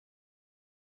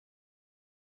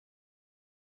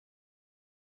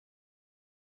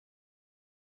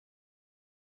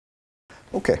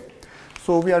Okay,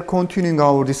 so we are continuing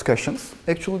our discussions.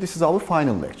 Actually, this is our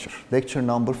final lecture, lecture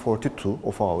number 42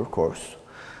 of our course.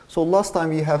 So last time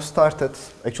we have started,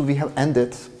 actually we have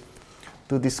ended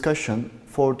the discussion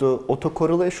for the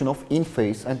autocorrelation of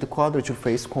in-phase and the quadrature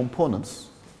phase components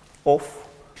of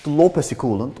the low-pass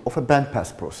equivalent of a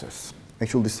bandpass process.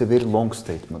 Actually, this is a very long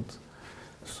statement.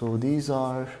 So these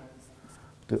are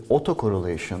the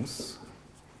autocorrelations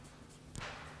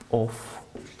of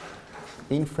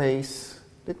in-phase,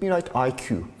 let me write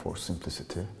IQ for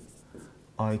simplicity,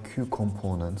 IQ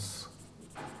components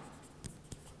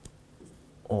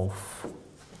of,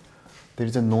 there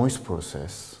is a noise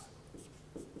process.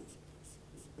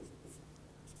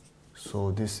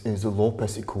 So this is the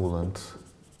low-pass equivalent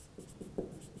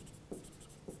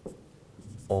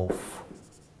of,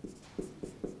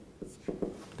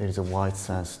 there is a wide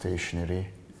sense stationary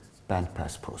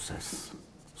bandpass process.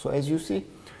 So as you see,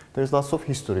 there's lots of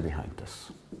history behind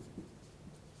this.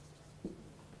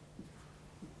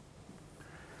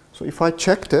 So if I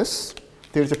check this,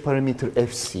 there is a parameter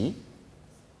FC.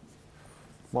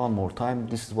 One more time,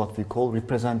 this is what we call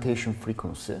representation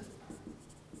frequency.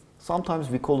 Sometimes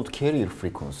we call it carrier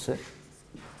frequency,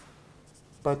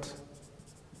 but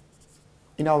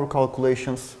in our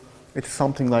calculations, it's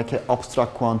something like an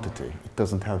abstract quantity. It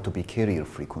doesn't have to be carrier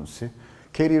frequency.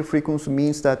 Carrier frequency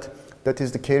means that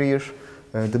is the carrier,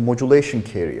 the modulation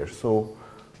carrier. So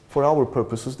for our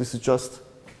purposes, this is just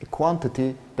a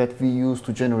quantity that we use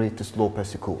to generate this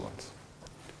low-pass equivalent.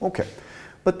 Okay,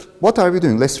 but what are we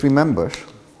doing? Let's remember,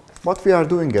 what we are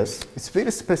doing is, it's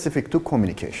very specific to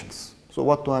communications. So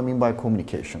what do I mean by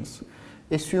communications?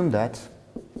 Assume that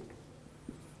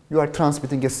you are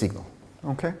transmitting a signal,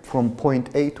 okay, from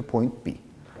point A to point B.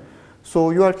 So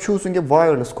you are choosing a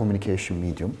wireless communication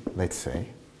medium, let's say,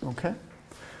 okay?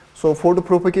 So for the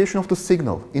propagation of the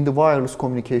signal in the wireless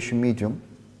communication medium,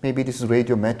 maybe this is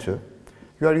radio METU,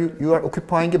 you are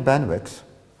occupying a bandwidth,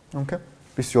 okay?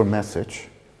 This is your message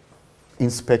in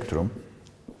spectrum,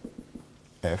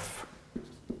 F,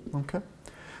 okay?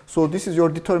 So this is your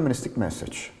deterministic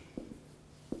message.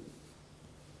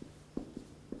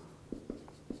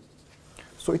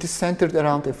 So it is centered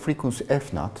around a frequency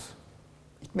F naught.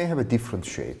 It may have a different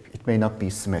shape, it may not be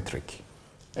symmetric,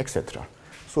 etc.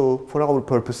 So for our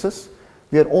purposes,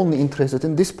 we are only interested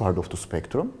in this part of the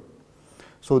spectrum.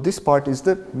 So this part is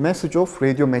the message of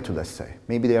radio METU, let's say.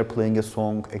 Maybe they are playing a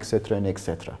song, etc. and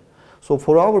etc. So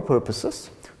for our purposes,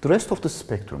 the rest of the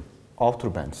spectrum, outer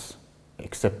bands,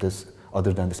 except this,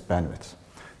 other than this bandwidth,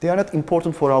 they are not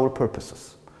important for our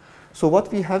purposes. So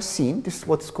what we have seen, this is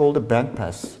what's called a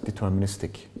bandpass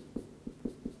deterministic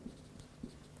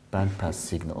bandpass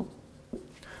signal.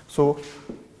 So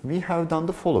we have done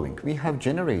the following. We have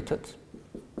generated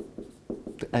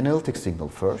the analytic signal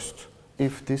first.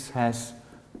 If this has,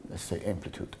 let's say,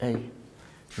 amplitude A,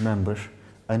 remember,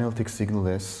 analytic signal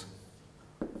is,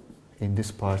 in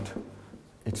this part,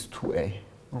 it's 2A,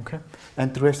 okay?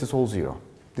 And the rest is all zero.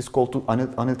 This is called to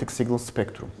analytic signal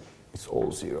spectrum. It's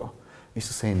all zero. It's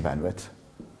the same bandwidth.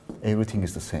 Everything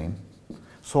is the same.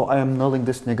 So I am nulling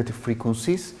this negative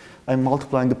frequencies. I'm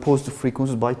multiplying the positive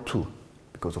frequencies by 2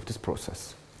 because of this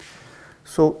process.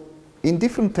 So in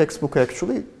different textbook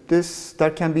actually,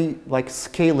 there can be like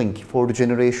scaling for the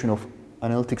generation of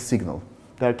analytic signal.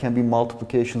 There can be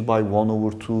multiplications by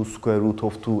 1/2, square root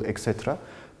of 2, etc.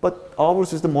 But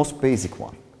ours is the most basic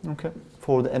one. Okay.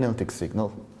 For the analytic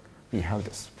signal, we have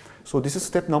this. So this is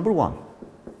step number 1.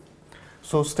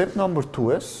 So step number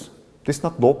 2 is, this is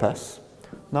not low pass.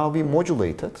 Now we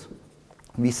modulate it.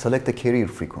 We select the carrier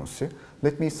frequency.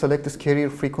 Let me select this carrier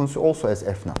frequency also as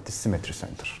F naught, this symmetry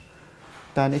center.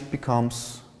 Then it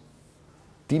becomes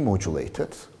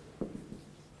demodulated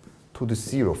to the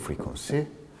 0 frequency.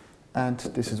 And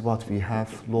this is what we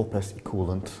have, low pass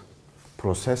equivalent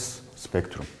process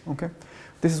spectrum. Okay?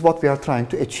 This is what we are trying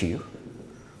to achieve.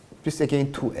 This is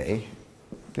again 2A.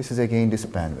 This is again this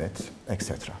bandwidth,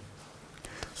 etc.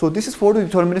 So this is for the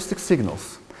deterministic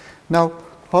signals. Now,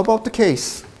 how about the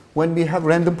case when we have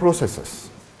random processes?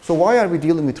 So why are we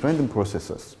dealing with random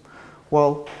processes?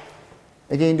 Well,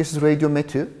 again, this is radio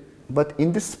METU, but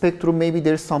in this spectrum, maybe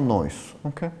there is some noise,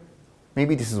 okay?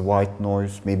 Maybe this is white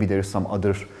noise, maybe there is some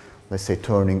other, let's say,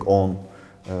 turning on,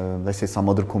 let's say some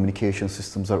other communication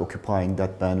systems are occupying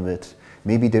that bandwidth.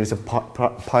 Maybe there is a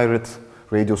pirate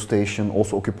radio station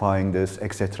also occupying this,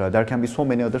 etc. There can be so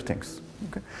many other things.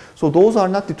 Okay? So those are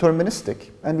not deterministic,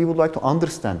 and we would like to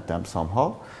understand them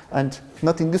somehow. And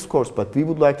not in this course, but we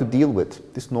would like to deal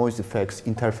with this noise effects,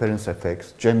 interference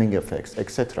effects, jamming effects,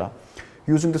 etc.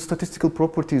 using the statistical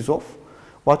properties of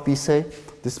what we say,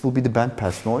 this will be the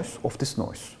bandpass noise of this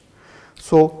noise.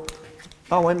 So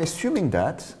Now I'm assuming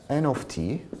that n of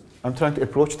t, I'm trying to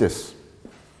approach this.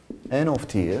 N of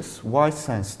t is wide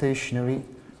and stationary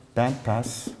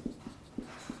bandpass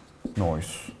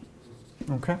noise.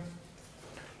 Okay?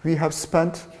 We have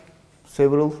spent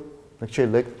several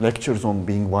lectures on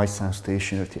being wide and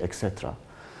stationarity, etc.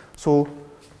 So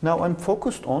now I'm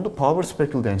focused on the power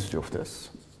spectral density of this.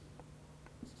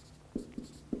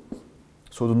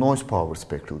 So the noise power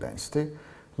spectral density,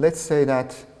 let's say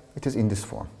that it is in this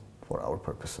form for our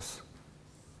purposes.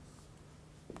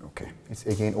 Okay, it's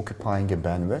again occupying a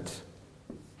bandwidth.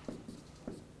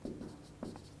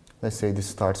 Let's say this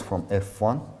starts from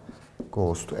F1,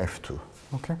 goes to F2.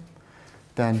 Okay,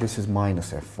 then this is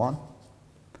minus F1,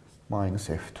 minus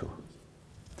F2.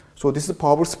 So this is the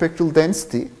power spectral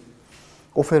density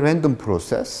of a random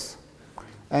process.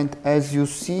 And as you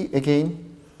see,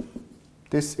 again,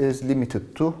 this is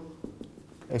limited to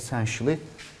essentially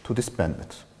to this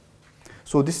bandwidth.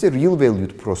 So this is a real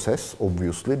valued process,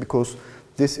 obviously, because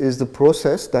this is the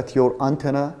process that your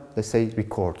antenna, let's say,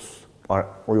 records or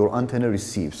your antenna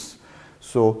receives.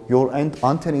 So your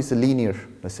antenna is a linear,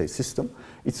 let's say, system.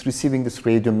 It's receiving this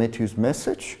radio METU's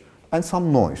message and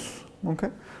some noise.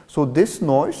 Okay? So this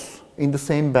noise in the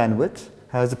same bandwidth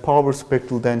has a power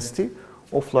spectral density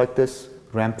of like this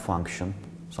ramp function,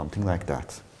 something like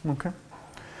that. Okay?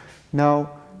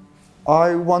 Now,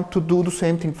 I want to do the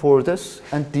same thing for this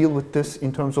and deal with this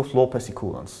in terms of low pass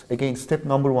equivalence. Again, step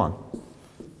number 1.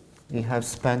 We have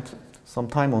spent some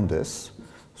time on this.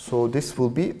 So this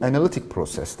will be analytic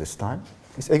process this time.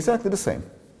 It's exactly the same.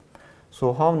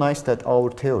 So how nice that our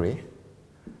theory,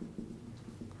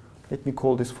 let me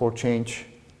call this for change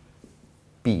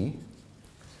B.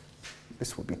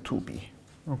 This will be 2B.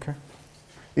 Okay.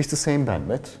 It's the same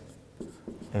bandwidth,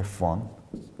 F1,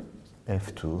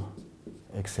 F2,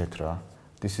 etc.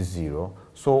 This is 0.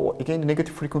 So again, the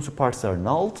negative frequency parts are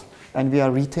nulled, and we are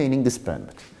retaining this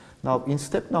bandwidth. Now, in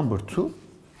step number 2,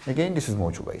 again, this is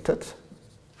modulated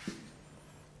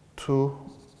to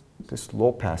this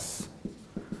low pass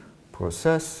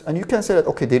process. And you can say that,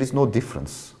 okay, there is no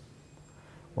difference.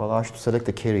 Well, I should select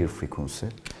the carrier frequency.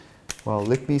 Well,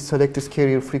 let me select this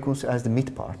carrier frequency as the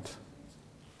mid part.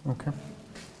 Okay.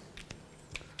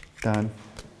 Then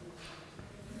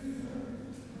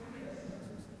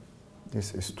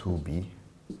this is 2B,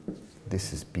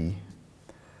 this is B.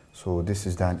 So this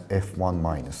is then F1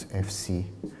 minus FC.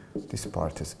 This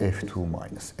part is F2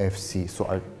 minus FC. So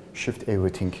I shift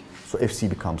everything, so FC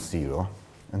becomes 0,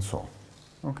 and so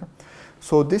on. Okay.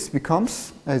 So this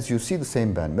becomes, as you see, the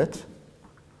same bandwidth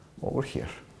over here.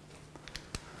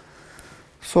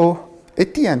 So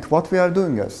at the end, what we are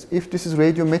doing is, if this is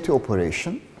radio METU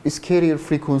operation, its carrier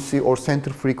frequency or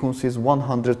center frequency is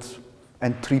 103.1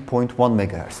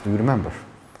 megahertz. Do you remember?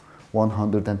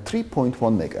 103.1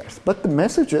 megahertz. But the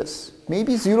messages may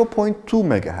be 0.2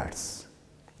 megahertz.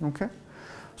 Okay?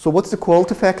 So what's the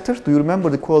quality factor? Do you remember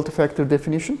the quality factor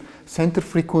definition? Center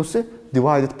frequency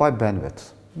divided by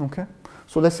bandwidth. Okay?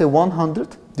 So let's say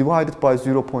 100 divided by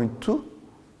 0.2,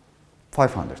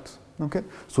 500. Okay?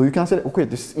 So you can say, okay,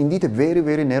 this is indeed a very,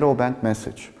 very narrow band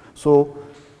message. So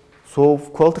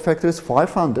quality factor is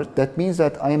 500. That means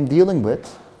that I am dealing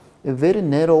with a very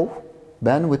narrow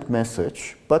bandwidth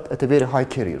message, but at a very high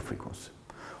carrier frequency.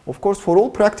 Of course, for all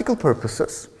practical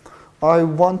purposes, I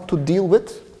want to deal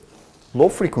with low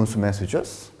frequency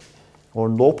messages or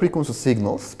low frequency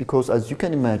signals, because as you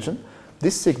can imagine,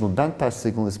 this signal, bandpass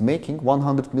signal, is making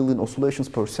 100 million oscillations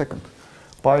per second.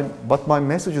 But my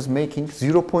message is making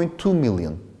 0.2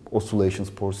 million oscillations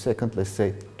per second, let's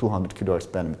say 200 kilohertz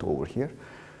bandwidth over here.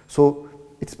 So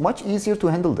it's much easier to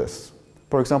handle this.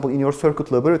 For example, in your circuit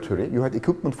laboratory, you had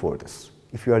equipment for this.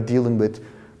 If you are dealing with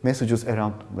messages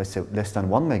around, let's say, less than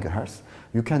 1 megahertz,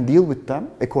 you can deal with them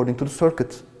according to the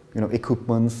circuit,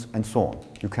 equipments and so on.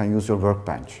 You can use your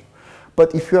workbench.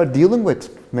 But if you are dealing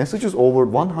with messages over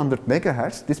 100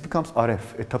 megahertz, this becomes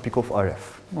RF, a topic of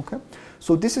RF. Okay?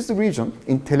 So this is the region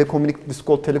in this is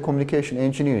called telecommunication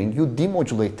engineering. You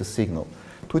demodulate the signal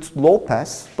to its low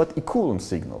pass but equivalent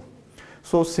signal.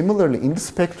 So similarly, in the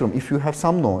spectrum, if you have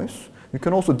some noise, you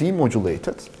can also demodulate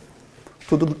it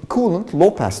to the equivalent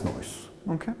low pass noise.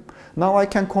 Okay? Now I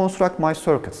can construct my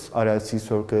circuits, RLC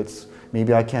circuits,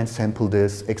 maybe I can sample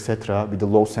this, etc., with a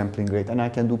low sampling rate, and I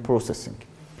can do processing.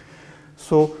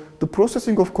 So the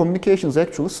processing of communications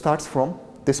actually starts from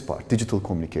this part, digital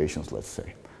communications, let's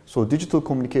say. So digital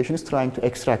communication is trying to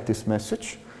extract this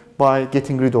message by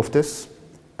getting rid of this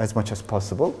as much as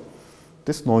possible,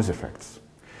 this noise effects.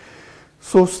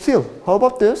 So still, how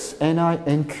about this, Ni,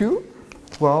 Nq?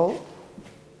 Well,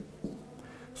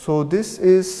 so this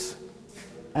is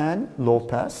N low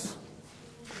pass.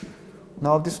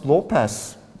 Now this low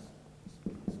pass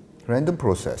random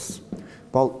process.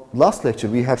 Well, last lecture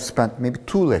we have spent maybe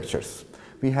 2 lectures.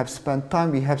 We have spent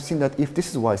time, we have seen that if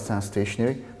this is Weissan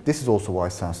stationary, this is also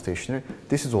Weissan stationary,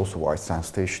 this is also Weissan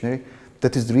stationary.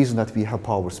 That is the reason that we have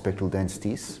power spectral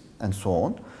densities and so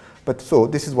on. But so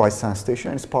this is Weissan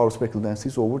stationary and its power spectral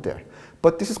densities over there.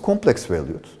 But this is complex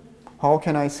valued. How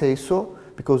can I say so?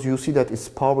 Because you see that its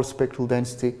power spectral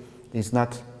density is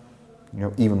not,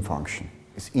 even function.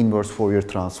 Its inverse Fourier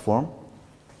transform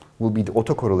will be the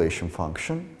autocorrelation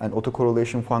function, and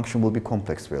autocorrelation function will be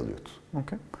complex valued.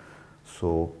 Okay?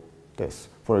 So this,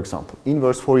 for example,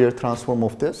 inverse Fourier transform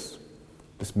of this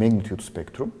magnitude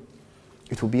spectrum,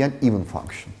 it will be an even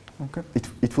function. Okay?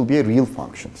 It will be a real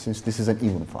function, since this is an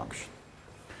even function.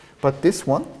 But this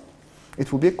one,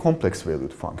 it will be a complex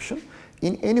valued function.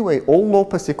 In any way, all low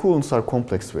pass equivalents are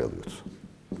complex valued.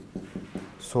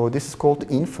 So this is called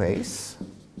in phase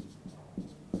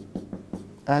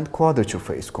and quadrature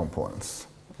phase components.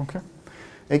 Okay?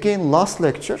 Again, last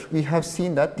lecture, we have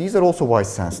seen that these are also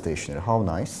Weissan stationary. How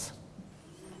nice.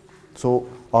 So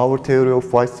our theory of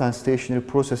Weissan stationary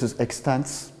processes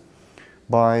extends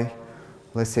by,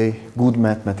 let's say, good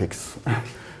mathematics,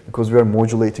 because we are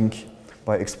modulating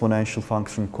by exponential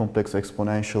function, complex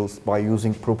exponentials, by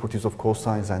using properties of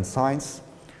cosines and sines.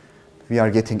 We are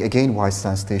getting, again,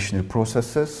 Weissan stationary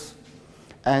processes.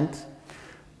 And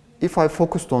if I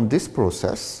focused on this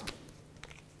process,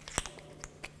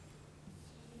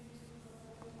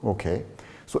 okay,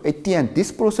 so at the end,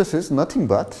 this process is nothing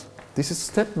but, this is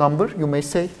step number, you may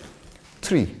say,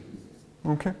 3.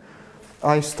 Okay?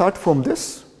 I start from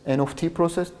this n of t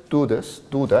process, do this,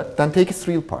 do that, then take its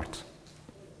real part.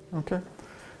 Okay?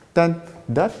 Then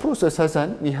that process has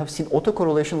we have seen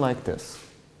autocorrelation like this.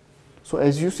 So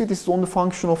as you see, this is only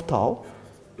function of tau.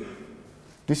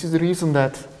 This is the reason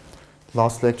that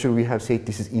last lecture we have said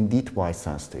this is indeed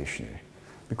Weissan stationary,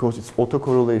 because it's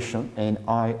autocorrelation and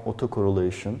I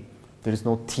autocorrelation. There is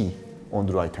no t on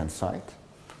the right hand side.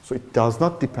 So it does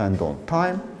not depend on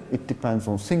time, it depends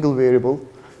on single variable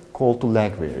called the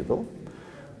lag variable.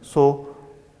 So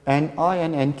Ni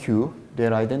and Nq,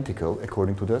 they're identical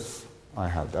according to this. I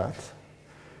have that.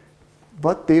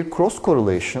 But their cross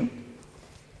correlation,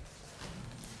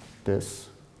 this,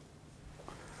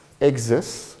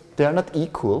 exists. They are not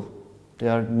equal. They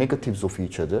are negatives of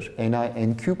each other. Ni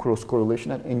Nq cross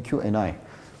correlation and Nq Ni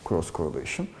cross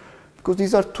correlation. Because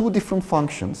these are 2 different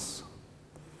functions.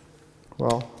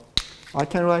 Well, I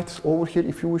can write over here,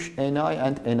 if you wish, Ni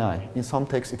and Ni. In some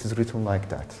texts it is written like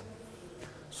that.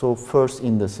 So first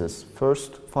indices,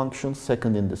 first function,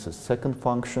 second indices, second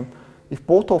function. If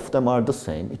both of them are the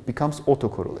same, it becomes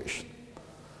autocorrelation.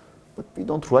 But we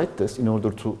don't write this in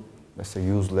order to, let's say,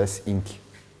 use less ink.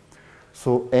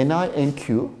 So Ni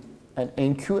Nq and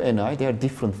Nq Ni, they are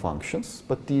different functions,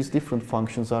 but these different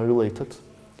functions are related,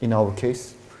 in our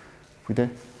case, with a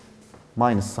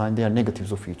minus sign. They are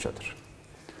negatives of each other.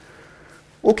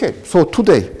 Okay, so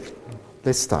today,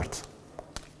 let's start.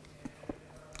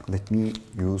 Let me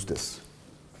use this.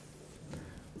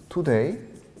 Today,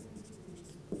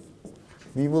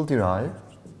 we will derive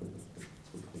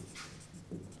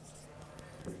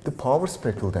the power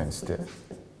spectral density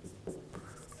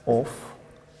of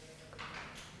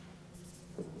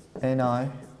Ni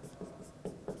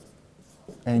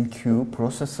Nq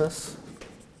processes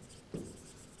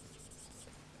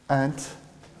and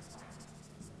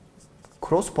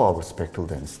cross power spectral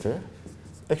density.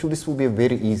 Actually, this will be a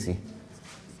very easy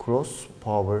cross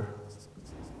power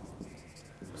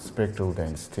spectral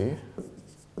density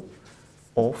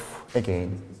of,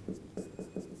 again,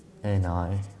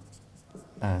 Ni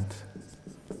and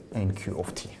Nq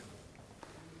of t.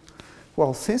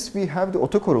 Well, since we have the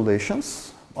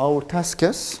autocorrelations, our task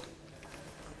is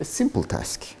a simple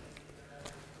task.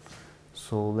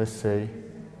 So let's say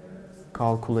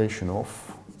calculation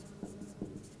of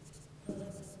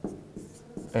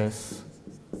S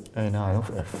Ni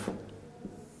of f.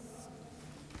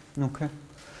 Okay.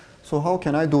 So how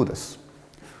can I do this?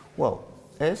 Well,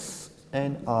 S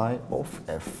Ni of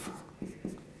f.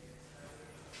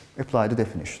 Apply the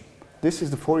definition. This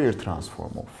is the Fourier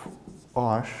transform of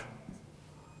R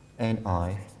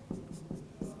Ni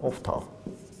of tau.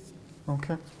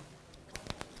 Okay.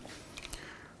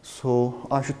 So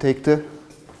I should take the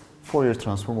Fourier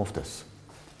transform of this.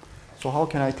 So how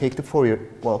can I take the Fourier?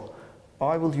 Well,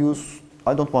 I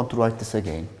don't want to write this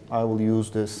again. I will use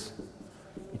this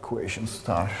equation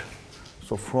star.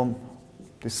 So from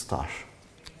this star,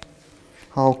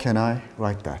 how can I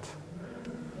write that?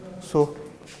 So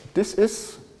this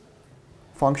is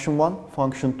function 1,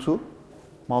 function 2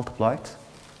 multiplied.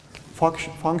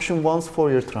 Function 1's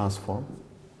Fourier transform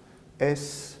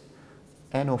S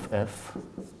n of f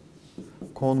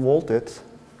convoluted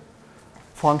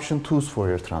function 2's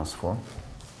Fourier transform.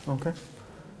 Okay.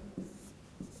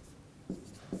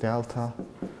 Delta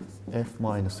f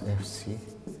minus fc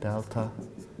delta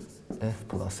f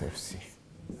plus fc.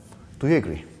 Do you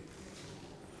agree?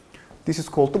 This is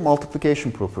called the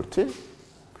multiplication property.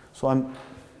 So I'm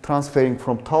transferring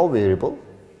from tau variable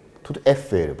to the f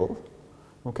variable.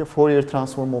 Okay, Fourier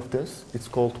transform of this, it's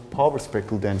called power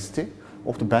spectral density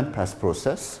of the bandpass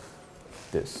process.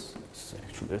 This is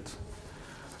actually it.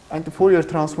 And the Fourier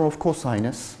transform of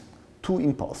cosinus, 2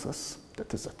 impulses,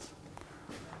 that is it.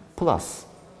 Plus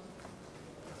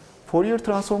Fourier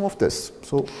transform of this.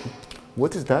 So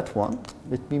what is that one?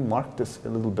 Let me mark this a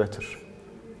little better.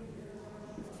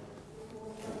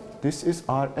 This is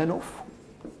Rn of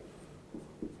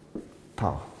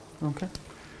tau. Okay.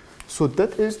 So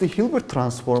that is the Hilbert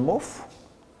transform of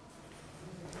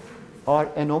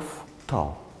Rn of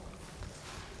tau.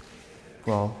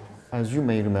 Well, as you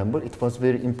may remember, it was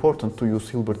very important to use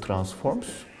Hilbert transforms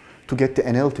to get the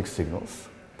analytic signals.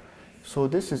 So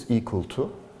this is equal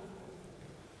to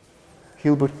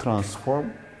Hilbert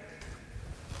transform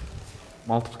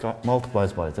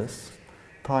multiplies by this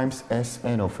times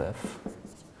Sn of f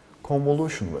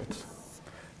convolution with.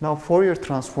 Now Fourier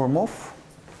transform of,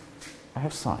 I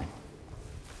have sine.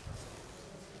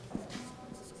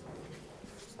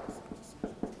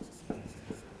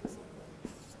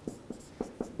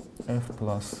 F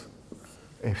plus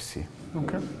fc.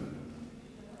 Okay.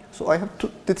 So I have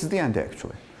two, this is the end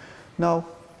actually. Now,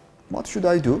 what should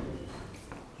I do?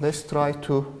 Let's try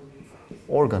to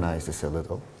organize this a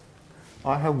little.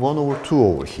 I have 1 over 2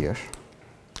 over here.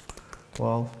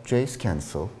 Well, j's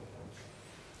cancel.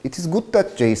 It is good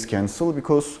that j's cancel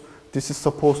because this is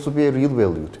supposed to be a real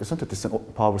valued, isn't it? It's a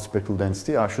power spectral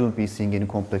density. I shouldn't be seeing any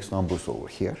complex numbers over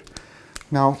here.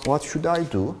 Now, what should I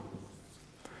do?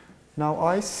 Now,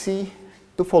 I see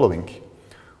the following.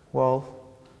 Well,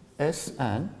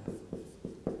 Sn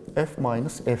f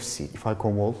minus fc, if I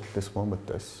convolve this one with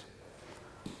this.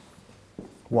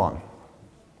 1.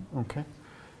 Okay.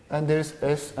 And there is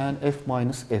Sn f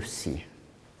minus fc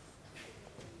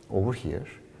over here.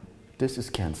 This is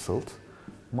cancelled.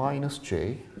 Minus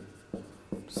j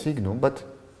signum. But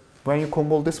when you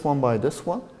convolve this one by this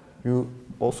one, you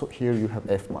also here you have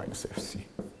f minus fc.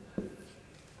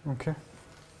 Okay.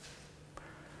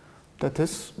 That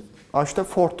is, I should have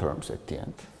 4 terms at the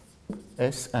end.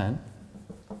 Sn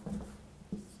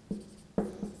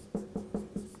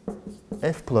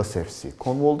f plus fc.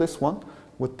 Convolve this one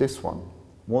with this one.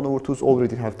 1 over 2's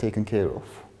already have taken care of.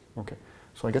 Okay,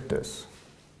 so I get this.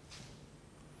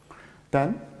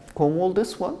 Then convolve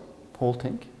this one, whole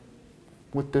thing,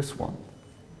 with this one.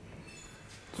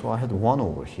 So I had 1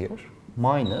 over here,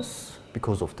 minus,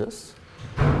 because of this,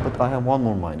 but I have 1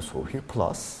 more minus over here,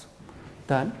 plus,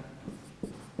 then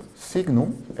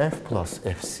signum f plus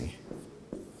fc.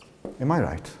 Am I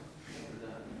right?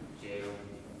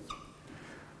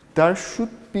 There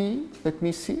should be, let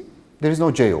me see, there is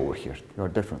no j over here. You are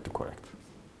definitely correct.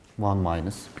 1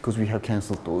 minus, because we have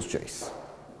cancelled those j's.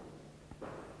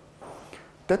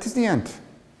 That is the end.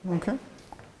 Okay?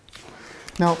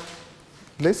 Now,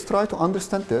 let's try to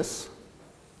understand this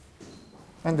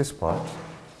and this part.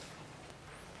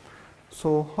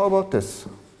 So, how about this?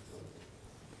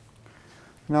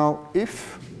 Now,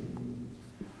 if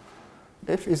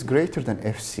f is greater than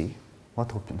fc,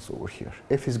 what happens over here?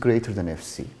 F is greater than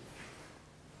fc.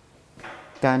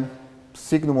 Then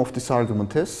signum of this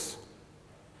argument is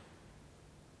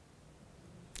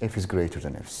f is greater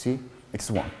than fc, it's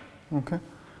 1. Okay?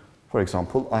 For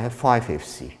example, I have 5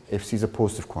 fc. Fc is a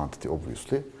positive quantity,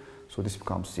 obviously, so this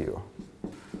becomes 0.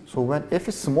 So when f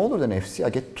is smaller than fc, I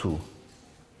get 2.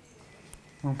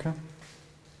 Okay?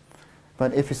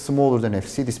 When f is smaller than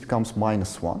fc, this becomes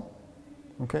minus 1.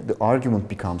 Okay? The argument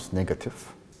becomes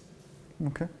negative.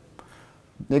 Okay?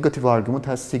 Negative argument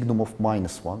has signum of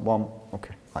minus 1.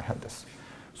 Okay, I have this.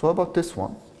 So how about this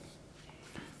one?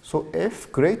 So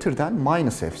f greater than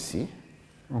minus fc.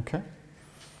 Okay?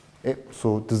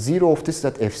 So the 0 of this is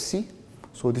at fc.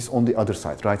 So this on the other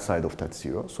side, right side of that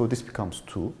 0. So this becomes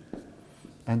 2.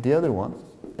 And the other one,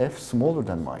 f smaller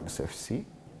than minus fc.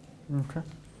 Okay?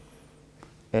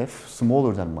 F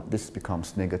smaller than, this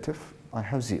becomes negative. I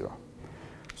have 0.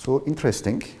 So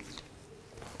interesting.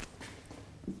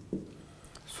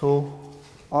 So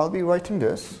I'll be writing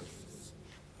this.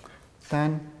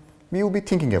 Then we will be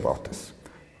thinking about this.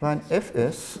 When f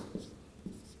is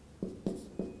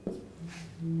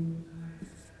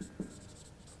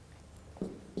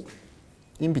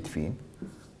in between,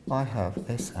 I have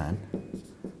Sn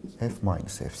f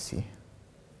minus fc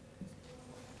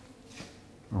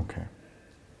Okay.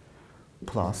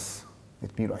 Plus,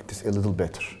 let me write this a little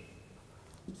better.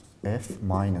 F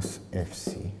minus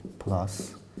Fc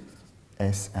plus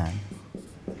Sn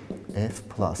F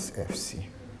plus Fc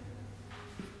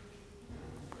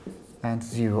and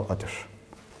 0 other.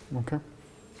 Okay.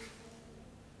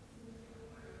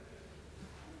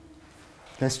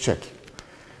 Let's check.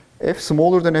 F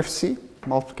smaller than Fc,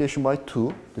 multiplication by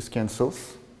 2, this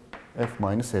cancels. F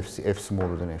minus Fc, F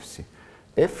smaller than Fc.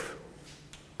 F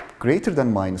greater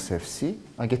than minus Fc,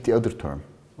 I get the other term.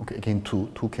 Okay, again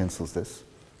 2 cancels this.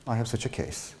 I have such a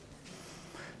case.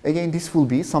 Again, this will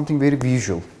be something very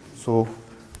visual. So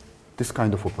this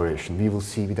kind of operation we will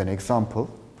see with an example.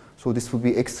 So this will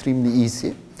be extremely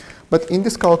easy. But in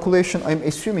this calculation, I'm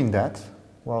assuming that,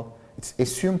 well, it's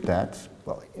assumed that,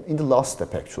 well, in the last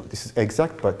step actually, this is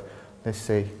exact, but let's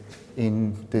say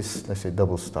in this, let's say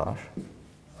double star,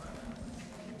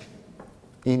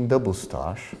 in double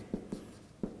star,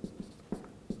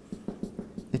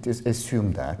 it is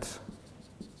assumed that,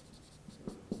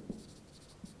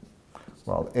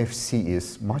 well, Fc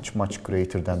is much, much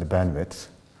greater than the bandwidth,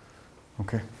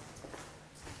 okay,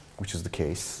 which is the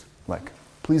case. Like,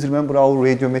 please remember our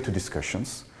radio METU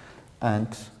discussions, and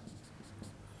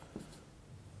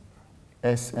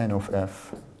Sn of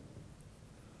F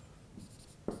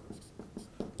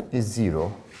is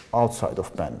 0 outside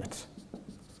of bandwidth.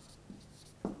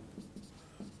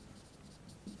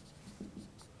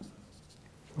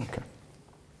 Okay.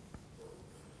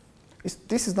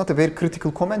 This is not a very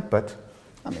critical comment, but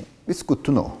I mean, it's good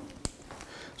to know.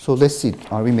 So let's see,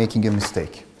 are we making a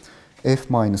mistake? F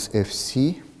minus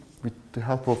Fc, with the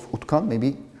help of Utkan,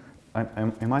 maybe,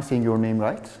 am I saying your name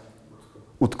right?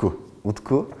 Utku.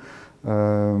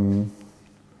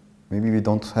 Maybe we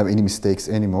don't have any mistakes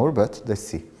anymore, but let's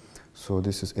see. So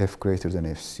this is F greater than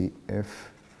Fc,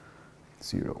 F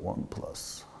 0, 1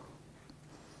 plus.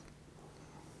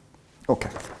 Okay,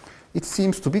 it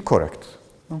seems to be correct.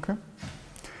 Okay.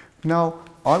 Now,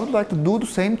 I would like to do the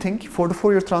same thing for the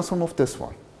Fourier transform of this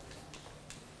one.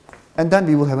 And then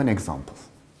we will have an example.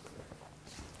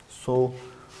 So,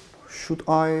 should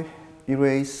I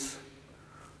erase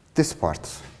this part?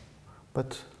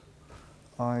 But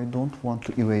I don't want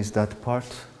to erase that part.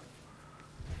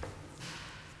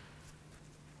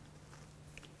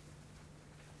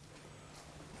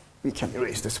 We can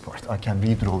erase this part. I can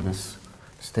redraw this.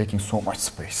 It's taking so much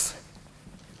space.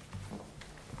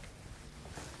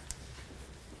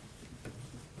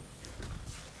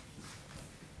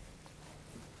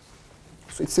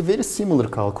 So it's a very similar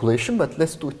calculation, but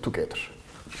let's do it together.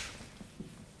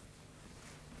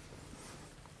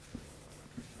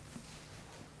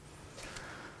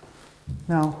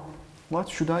 Now, what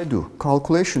should I do?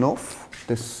 Calculation of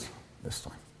this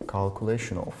time.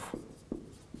 Calculation of.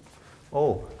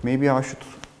 Oh, maybe I should.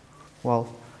 Well,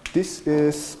 this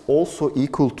is also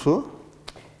equal to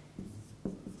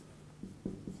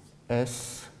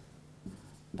S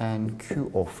and Q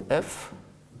of F.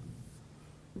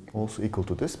 Also equal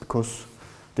to this because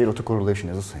their autocorrelation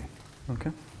is the same.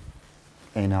 Okay.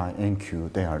 Ni,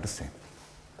 Nq, they are the same.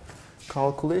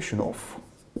 Calculation of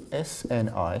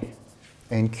Sni,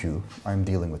 Nq, I'm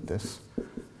dealing with this.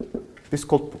 This is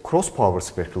called cross power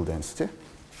spectral density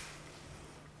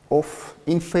of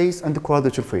in phase and the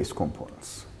quadrature phase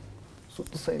components. So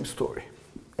the same story.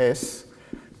 S,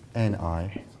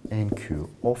 Ni, Nq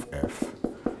of F,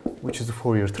 which is the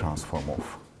Fourier transform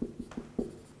of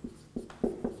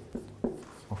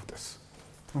this.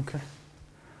 Okay.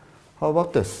 How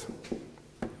about this?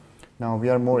 Now we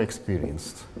are more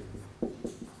experienced.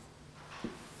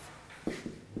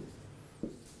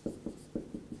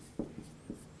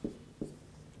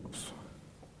 Oops.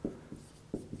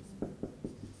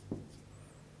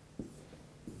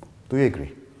 Do you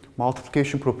agree?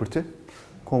 Multiplication property,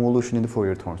 convolution in the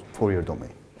Fourier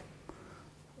domain.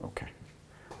 Okay.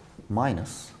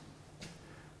 Minus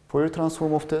Fourier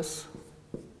transform of this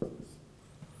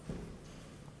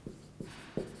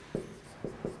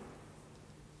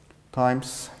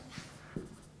times,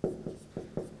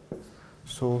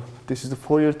 so this is the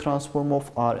Fourier transform of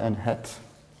Rn hat.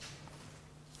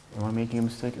 Am I making a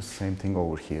mistake? It's the same thing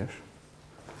over here.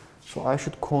 So I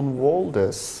should convolve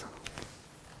this,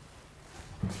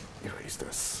 erase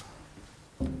this,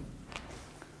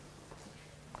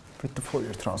 with the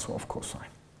Fourier transform of cosine.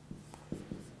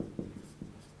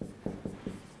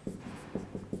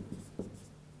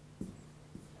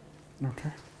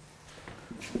 Okay.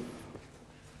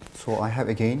 So I have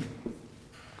again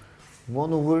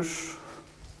 1 over,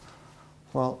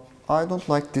 well, I don't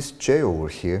like this j over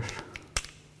here.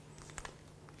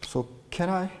 So can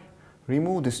I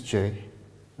remove this j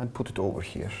and put it over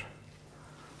here?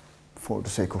 for the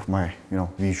sake of my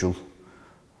visual,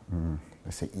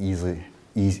 let's say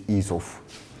ease of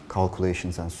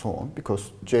calculations and so on,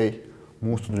 because j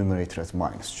moves to the numerator as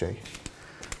minus j.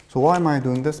 So why am I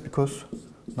doing this? Because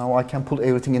now I can put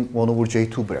everything in 1 over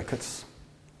j2 brackets,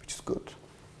 which is good,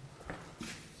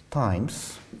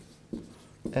 times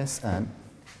Sn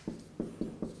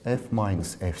f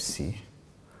minus fc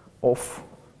of,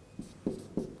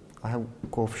 I have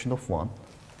coefficient of 1,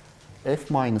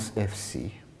 f minus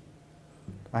fc,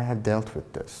 I have dealt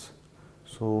with this.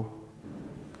 So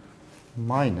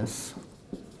minus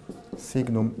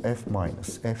signum f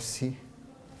minus fc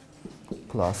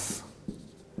plus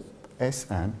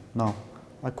Sn. Now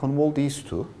I convolve these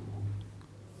two,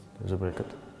 there's a bracket,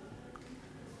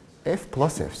 f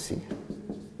plus fc,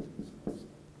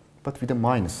 but with a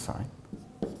minus sign.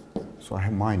 So I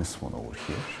have minus 1 over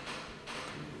here.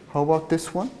 How about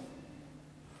this one?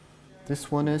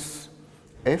 This one is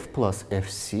f plus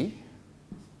fc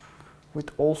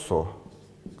with also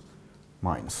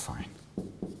minus sign.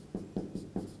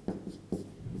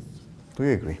 Do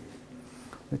you agree?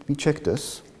 Let me check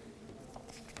this.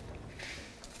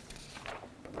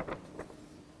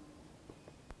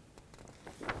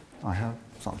 I have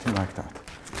something like that.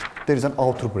 There is an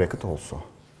outer bracket also.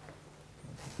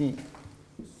 We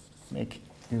make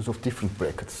use of different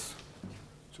brackets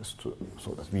just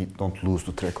so that we don't lose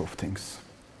the track of things.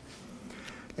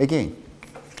 Again,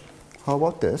 how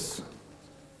about this?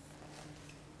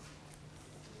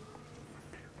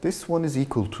 This one is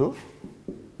equal to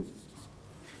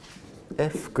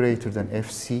f greater than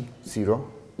fc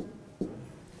 0,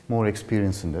 more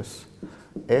experience in this,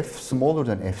 f smaller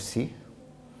than fc,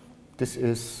 this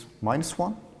is minus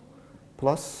 1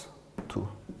 plus 2.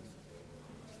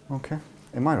 Okay,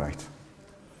 am I right?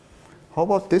 How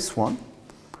about this one?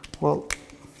 Well,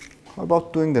 how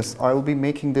about doing this? I will be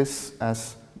making this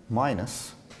as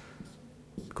minus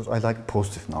because I like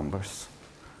positive numbers.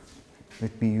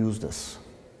 Let me use this.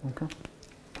 Okay.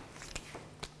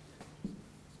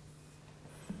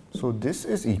 So this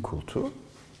is equal to,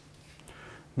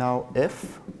 now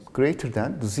f greater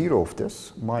than the 0 of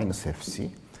this minus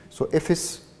fc. So f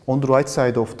is on the right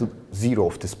side of the 0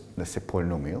 of this, let's say,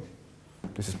 polynomial.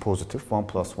 This is positive, 1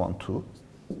 plus 1, 2.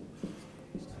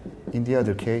 In the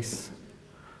other case,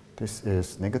 this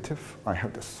is negative. I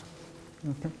have this.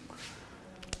 Okay.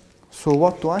 So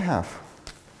what do I have?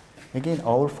 Again,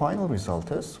 our final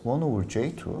result is 1 over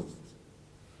j2,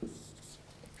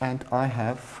 and I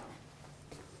have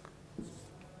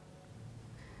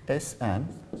Sn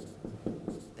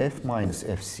f minus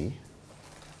fc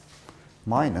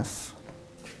minus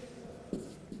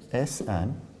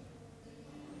Sn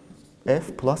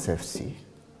f plus fc.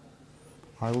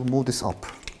 I will move this up.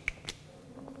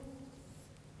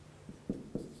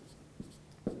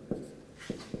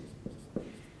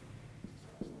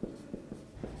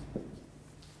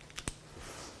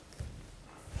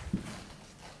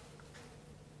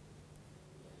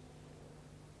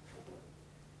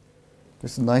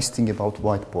 This is a nice thing about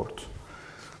whiteboard.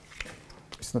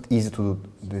 It's not easy to do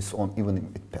this on even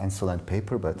with pencil and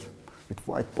paper, but with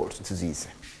whiteboards it is easy.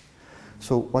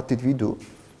 So what did we do?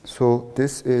 So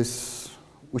this is,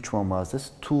 which one was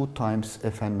this? 2 times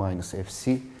fn minus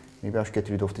fc. Maybe I should get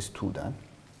rid of this 2 then.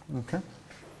 Okay.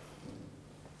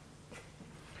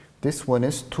 This one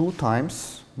is 2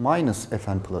 times minus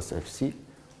fn plus fc.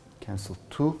 Cancel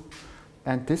 2.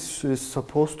 And this is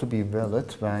supposed to be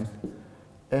valid when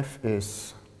f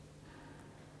is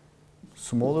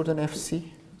smaller than fc,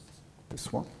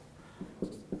 this one,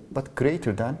 but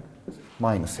greater than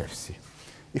minus fc.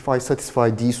 If I satisfy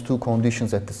these two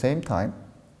conditions at the same time,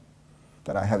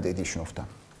 then I have the addition of them.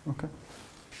 Okay.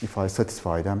 If I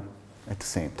satisfy them at the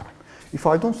same time. If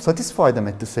I don't satisfy them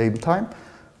at the same time,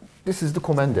 this is the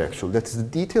command actually. That is the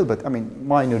detail, but I mean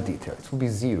minor detail. It will be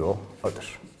 0 other.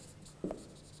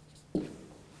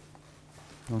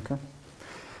 Okay.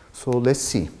 So let's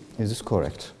see, is this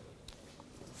correct?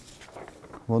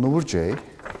 1 over j.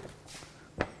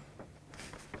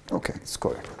 Okay, it's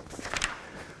correct.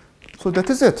 So that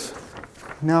is it.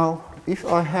 Now, if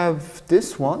I have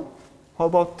this one, how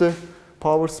about the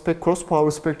cross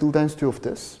power spectral density of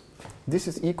this? This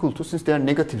is equal to, since they are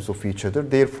negatives of each other,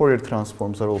 their Fourier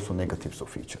transforms are also negatives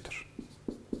of each other.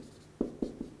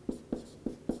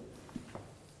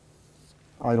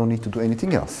 I don't need to do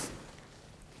anything else.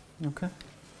 Okay.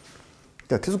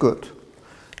 That is good.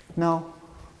 Now,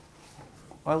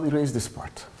 I'll erase this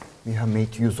part. We have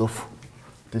made use of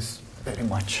this very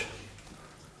much.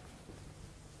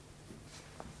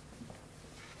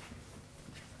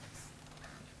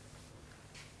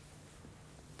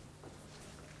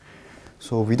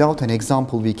 So without an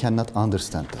example, we cannot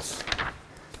understand this.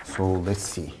 So So let's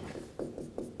see.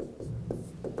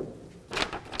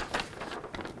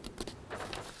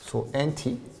 So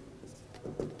NT,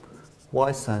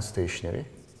 Y sense stationary,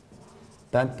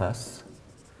 bandpass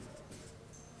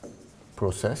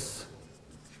process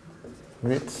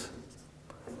with,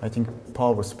 I think,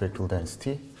 power spectral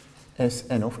density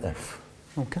Sn of f.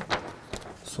 Okay.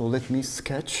 So let me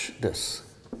sketch this.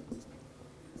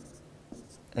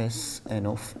 Sn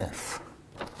of f.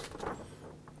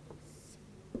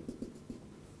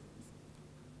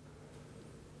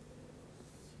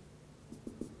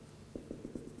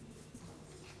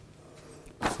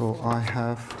 So I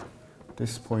have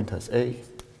this point as A,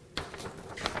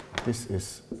 this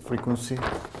is frequency,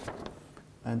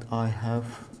 and I have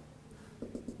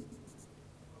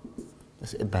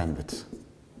this a bandwidth.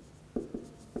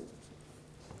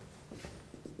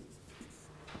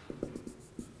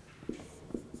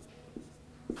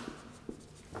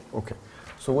 Okay,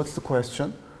 so what's the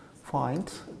question?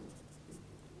 Find,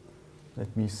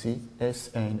 let me see,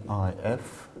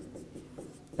 SNIF,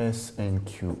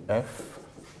 SNQF,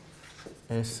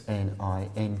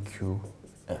 SNINQF,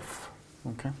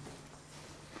 okay?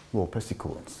 Low pass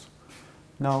equivalence.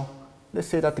 Now, let's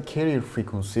say that the carrier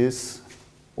frequency is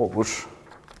over,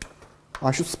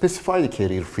 I should specify the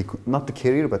carrier frequency, not the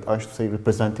carrier, but I should say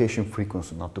representation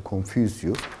frequency, not to confuse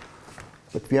you.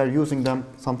 But we are using them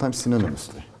sometimes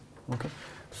synonymously, okay?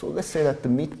 So let's say that the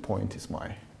midpoint is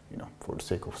my, for the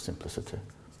sake of simplicity,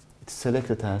 it's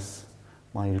selected as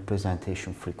my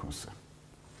representation frequency.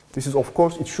 This is, of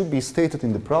course, it should be stated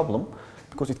in the problem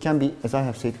because it can be, as I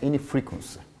have said, any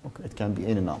frequency. Okay, it can be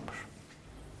any number.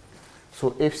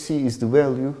 So Fc is the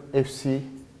value, Fc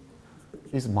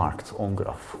is marked on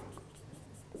graph.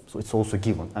 So it's also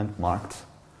given and marked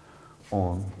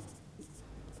on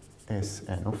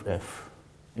Sn of f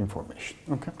information.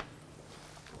 Okay,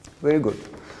 very good.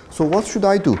 So what should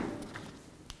I do?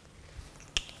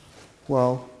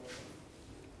 Well,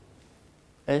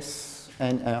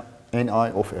 Ni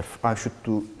of f, I should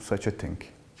do such a thing.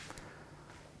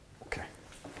 Okay.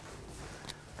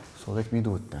 So let me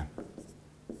do it then.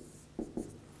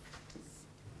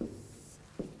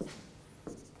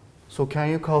 So can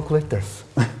you calculate this?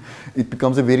 It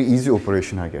becomes a very easy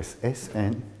operation, I guess.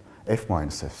 Sn f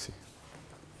minus fc.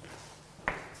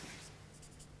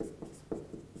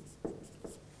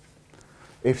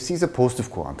 Fc is a positive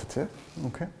quantity.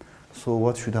 Okay. So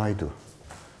what should I do?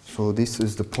 So this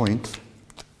is the point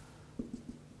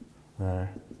where,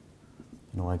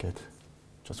 I get,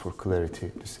 just for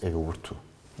clarity, this A over 2,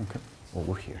 okay,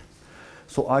 over here.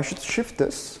 So I should shift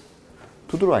this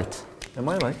to the right. Am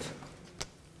I right?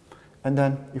 And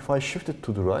then if I shift it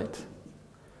to the right,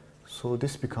 so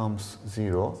this becomes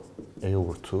 0, A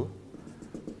over 2.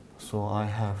 So I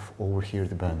have over here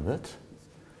the bandwidth.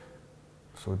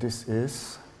 So this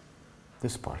is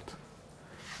this part.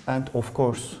 And of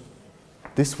course,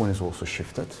 this one is also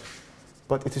shifted,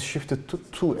 but it is shifted to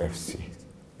 2fc.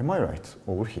 Am I right?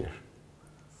 Over here.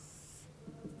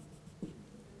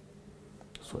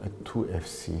 So at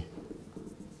 2fc,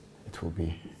 it will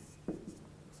be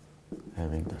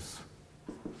having this.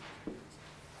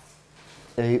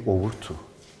 A over 2.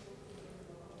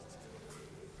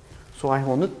 So I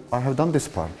have done this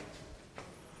part.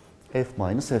 F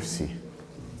minus fc.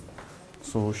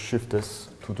 So shift this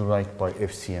to the right by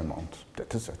fc amount.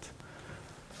 That is it.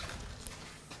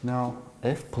 Now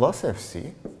f plus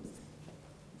fc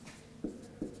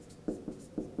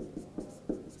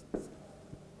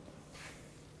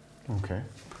okay.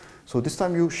 So this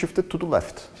time you shift it to the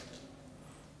left.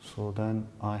 So then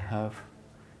I have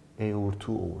A over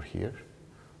 2 over here.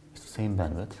 It's the same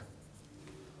bandwidth.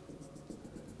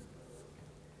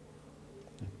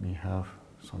 Let me have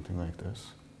something like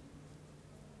this.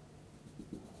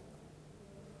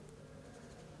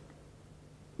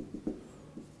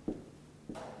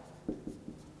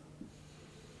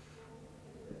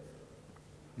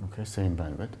 Okay, same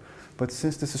bandwidth. But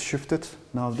since this is shifted,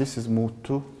 now this is moved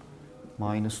to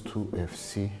minus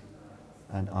 2fc,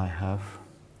 and I have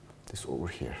this over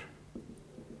here.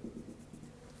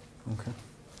 Okay.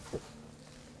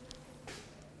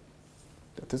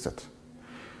 That is it.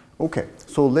 Okay,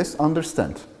 so let's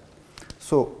understand.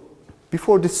 So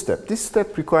before this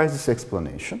step requires this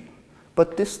explanation,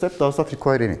 but this step does not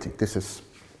require anything. This is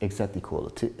exact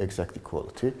equality,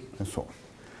 and so on.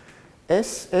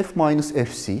 S f minus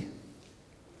fc,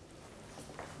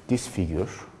 this figure,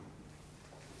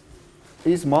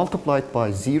 is multiplied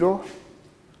by 0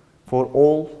 for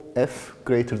all f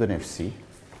greater than fc.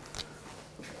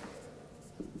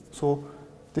 So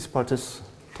this part is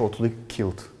totally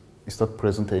killed. It's not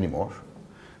present anymore.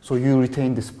 So you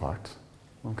retain this part.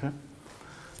 Okay.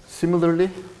 Similarly,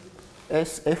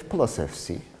 S f plus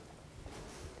fc,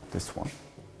 this one.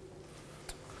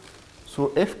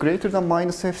 So f greater than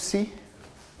minus fc,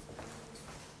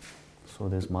 so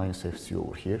there's minus fc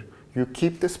over here. You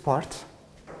keep this part,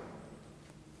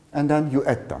 and then you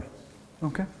add them.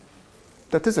 Okay?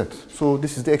 That is it. So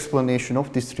this is the explanation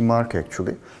of this remark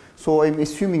actually. So I'm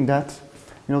assuming that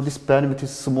this bandwidth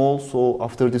is small, so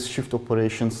after this shift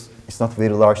operations, it's not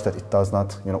very large that it does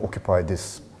not occupy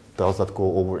this, does not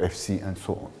go over fc and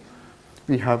so on.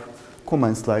 We have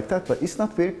comments like that, but it's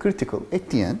not very critical. At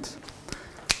the end,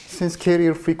 since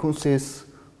carrier frequency is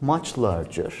much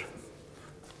larger,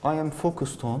 I am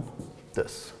focused on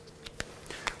this.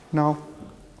 Now,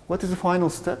 what is the final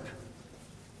step?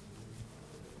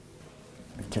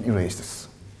 We can erase this.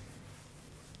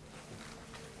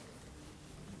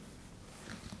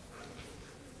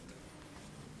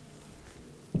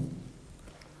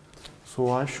 So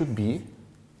I should be,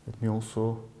 let me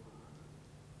also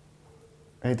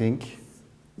adding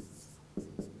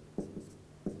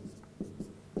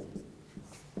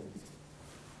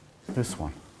this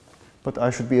one. But I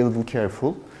should be a little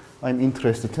careful. I'm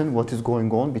interested in what is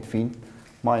going on between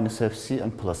minus fc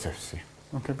and plus fc.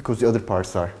 Okay, because the other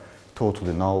parts are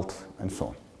totally nulled and so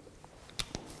on.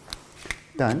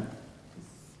 Then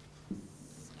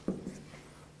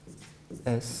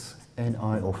S n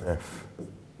I of f,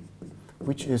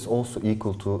 which is also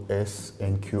equal to S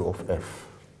n q of f.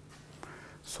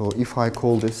 So if I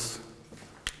call this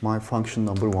my function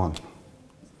number 1,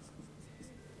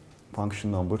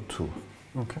 function number 2,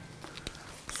 okay.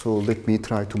 So let me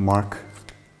try to mark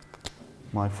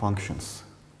my functions.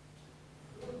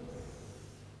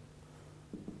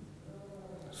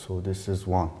 So this is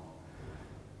 1,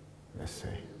 let's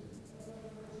say.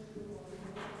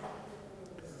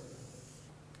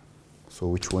 So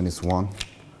which one is 1?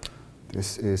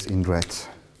 This is in red,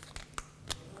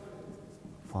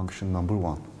 function number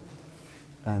 1.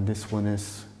 And this one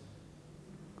is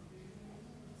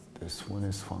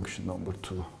function number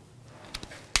 2.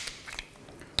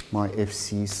 My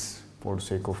FCs, for the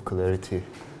sake of clarity,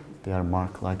 they are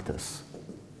marked like this.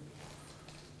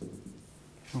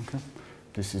 Okay.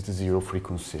 This is the zero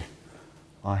frequency.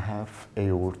 I have A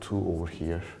over 2 over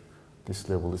here. This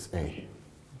level is A.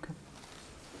 Okay.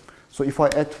 So if I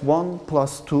add 1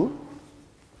 plus 2,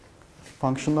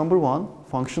 function number 1,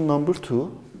 function number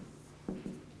 2,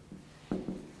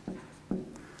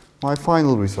 my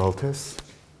final result is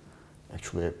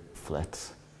actually a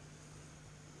flat.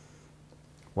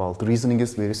 Well, the reasoning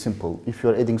is very simple. If you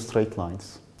are adding straight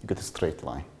lines, you get a straight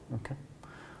line. Okay.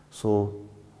 So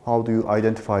how do you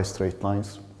identify straight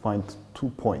lines? Find 2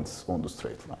 points on the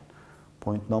straight line.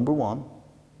 Point number 1,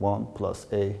 1 plus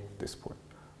A, this point.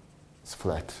 It's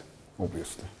flat,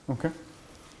 obviously. Okay.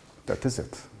 That is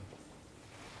it.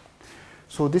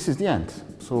 So this is the end.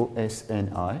 So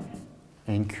SNI,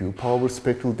 NQ, power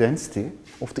spectral density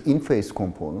of the in-phase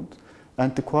component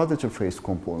and the quadrature phase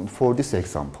component for this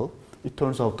example, it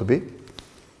turns out to be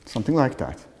something like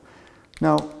that.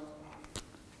 Now,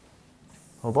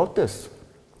 how about this?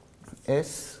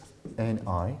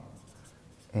 SNI,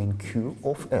 NQ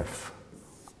of F.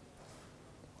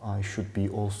 I should be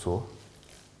also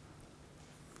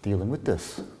dealing with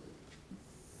this.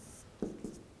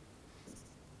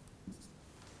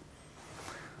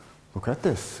 Look at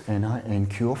this, Ni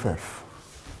NQ of F.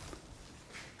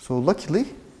 So luckily,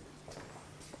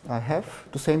 I have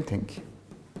the same thing.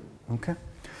 Okay.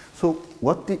 So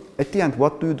at the end,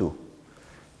 what do you do?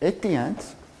 At the end,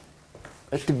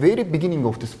 at the very beginning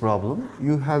of this problem,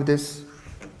 you have this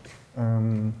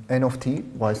N of t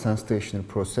Weissen's stationary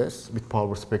process with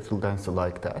power spectral density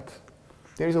like that.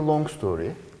 There is a long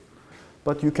story,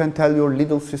 but you can tell your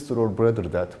little sister or brother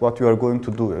that what you are going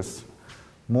to do is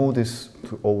move this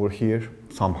to over here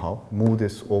somehow, move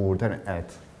this over there and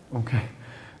add. Okay.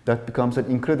 That becomes an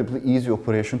incredibly easy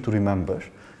operation to remember.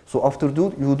 So after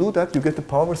you do that, you get the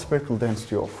power spectral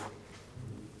density of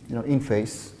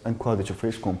in-phase and quadrature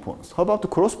phase components. How about the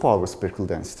cross power spectral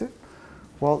density?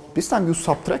 Well, this time you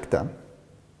subtract them.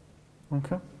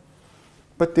 Okay.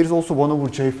 But there is also 1 over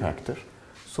j factor.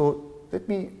 So let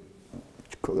me,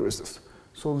 which color is this?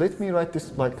 So let me write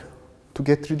this like to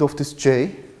get rid of this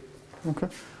j. Okay.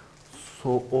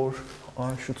 So, or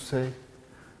I should say,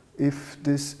 if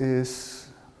this is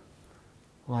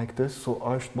like this, so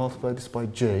I should multiply this by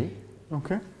j.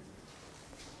 Okay.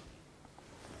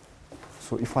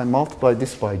 So if I multiply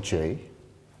this by j,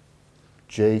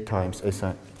 j times s,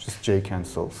 just j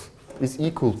cancels, is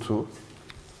equal to,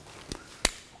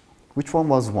 which one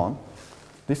was 1?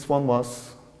 This one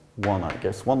was 1, I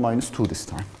guess. 1 minus 2 this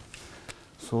time.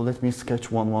 So let me sketch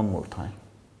 1 more time.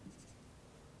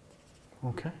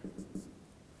 Okay.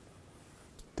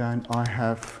 then I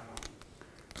have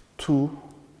 2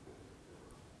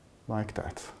 like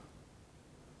that.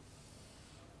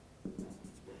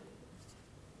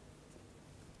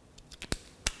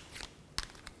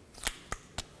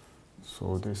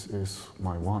 So this is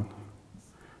my 1.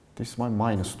 This is my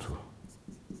minus 2.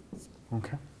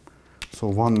 Okay. So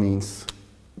 1 means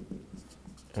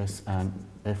Sn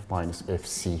F minus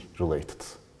Fc related.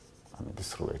 I mean,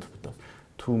 this related with that.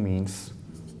 2 means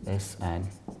Sn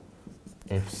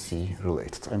Fc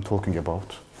related. I'm talking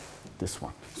about this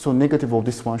one. So negative of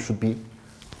this one should be,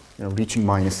 reaching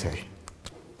minus A.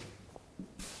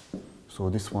 So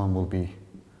this one will be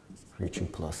reaching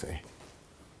plus A.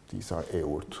 These are A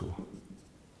over 2,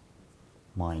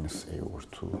 minus A over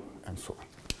 2, and so on.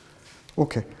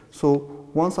 Okay, so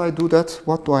once I do that,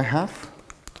 what do I have?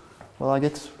 Well, I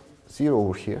get 0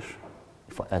 over here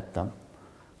if I add them.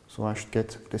 So I should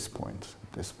get this point,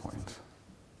 this point.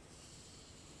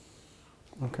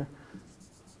 Okay.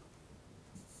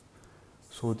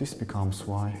 So this becomes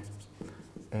y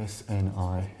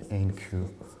Sni nq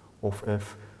of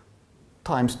f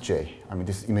times j. I mean,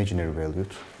 this is imaginary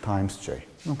valued times j.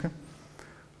 Okay.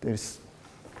 There is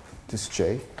this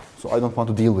j. So I don't want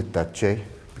to deal with that j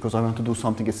because I want to do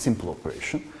something a simple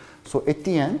operation. So at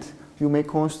the end, you may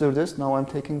consider this. Now I'm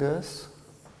taking this.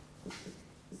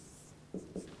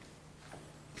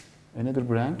 Another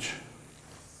branch.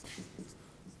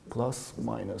 Plus,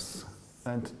 minus,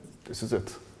 and this is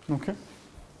it. Okay?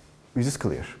 This is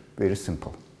clear. Very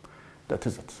simple. That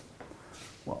is it.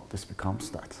 Well, this becomes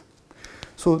that.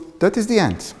 So that is the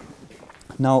end.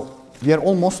 Now, we are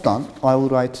almost done. I will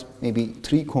write maybe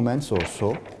 3 comments or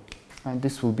so, and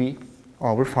this will be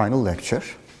our final lecture.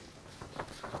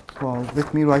 Well,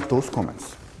 let me write those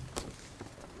comments.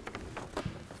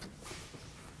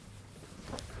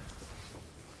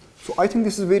 So I think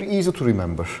this is very easy to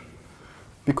remember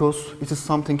because it is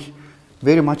something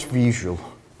very much visual.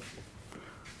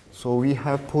 So we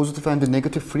have positive and the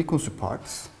negative frequency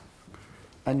parts,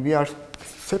 and we are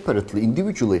separately,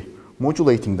 individually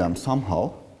modulating them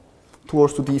somehow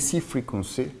towards the DC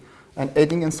frequency and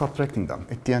adding and subtracting them.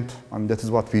 At the end, I mean, that is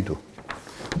what we do.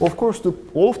 Of course,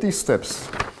 all of these steps,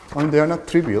 I mean, they are not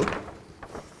trivial.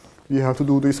 We have to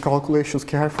do these calculations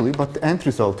carefully, but the end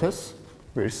result is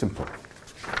very simple.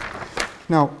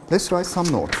 Now, let's write some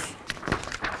notes.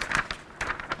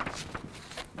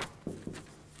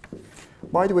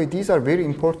 By the way, these are very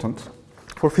important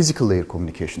for physical layer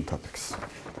communication topics.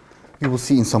 You will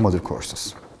see in some other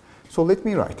courses. So let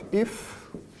me write, if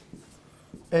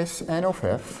Sn of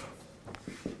f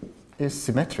is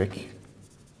symmetric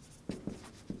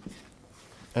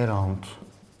around,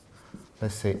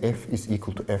 let's say, f is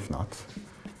equal to f naught,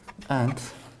 and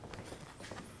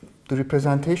the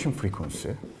representation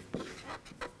frequency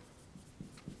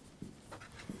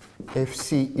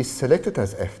Fc is selected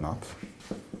as f naught,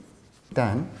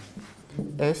 then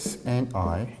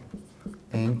Sni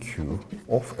nq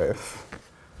of f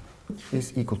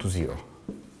is equal to 0.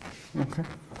 Okay.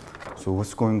 So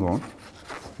what's going on?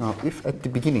 Now, if at the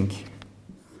beginning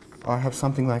I have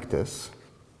something like this,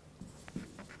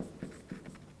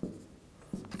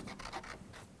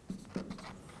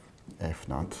 f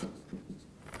naught,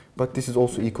 but this is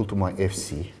also equal to my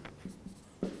Fc.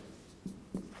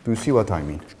 Do you see what I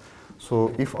mean?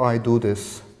 So if I do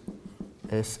this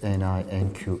Sni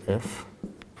nqf,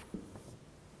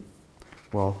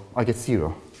 well, I get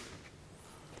 0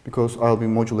 because I'll be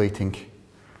modulating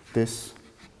this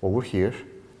over here,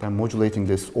 then modulating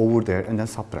this over there, and then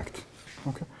subtract.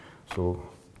 Okay, so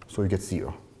you get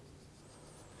 0.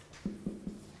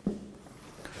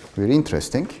 Very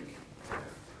interesting.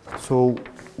 So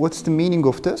what's the meaning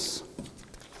of this?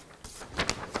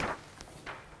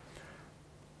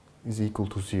 Is equal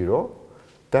to 0.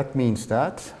 That means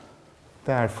that,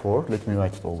 therefore, let me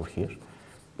write it over here.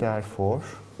 Therefore,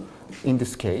 in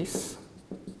this case,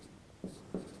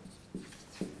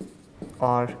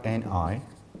 Rni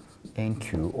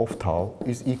nq of tau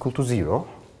is equal to 0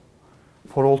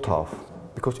 for all tau,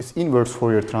 because it's inverse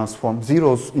Fourier transform.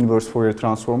 Zero's inverse Fourier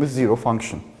transform is 0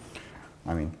 function.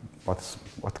 I mean, what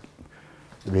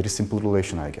a very simple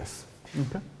relation, I guess.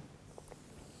 Okay.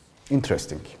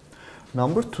 Interesting.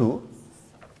 Number 2,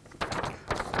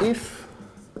 if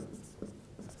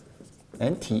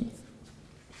Nt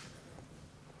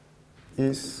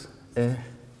is a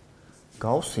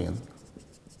Gaussian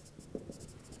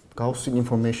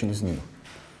information is new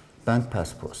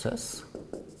bandpass process,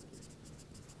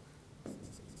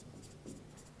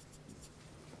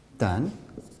 then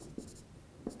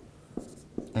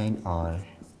Ni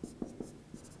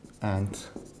and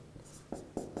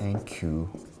Nq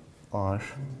are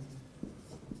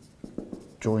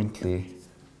jointly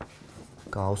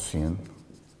Gaussian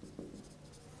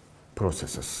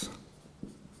processes.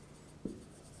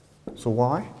 So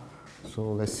why?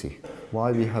 So let's see.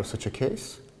 Why we have such a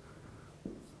case?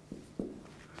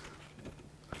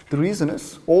 The reason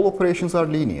is all operations are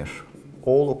linear.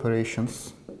 All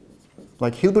operations,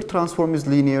 like Hilbert transform is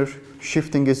linear,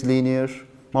 shifting is linear,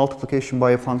 multiplication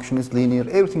by a function is linear,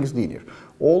 everything is linear.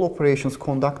 All operations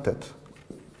conducted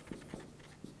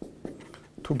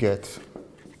to get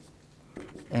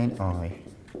Ni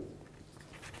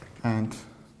and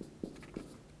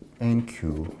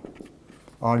Nq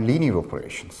are linear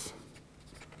operations.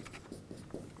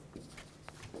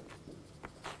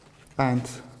 And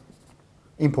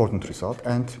important result,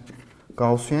 and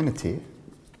Gaussianity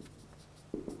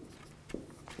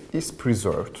is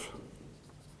preserved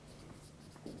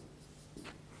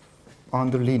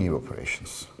under linear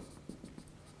operations.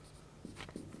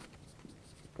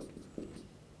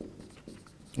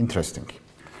 Interesting.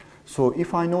 So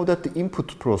if I know that the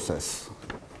input process,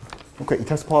 okay, it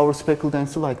has power spectral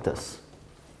density like this.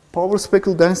 Power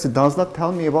spectral density does not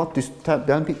tell me about this,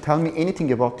 tell me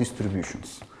anything about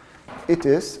distributions. It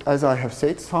is, as I have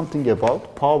said, something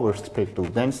about power spectral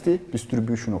density,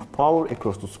 distribution of power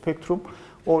across the spectrum,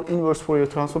 or inverse Fourier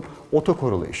transform,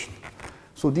 autocorrelation.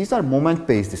 So these are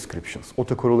moment-based descriptions.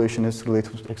 Autocorrelation is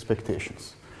related to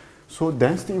expectations. So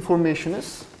density information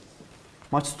is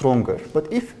much stronger.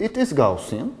 But if it is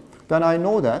Gaussian, then I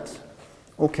know that,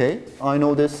 okay, I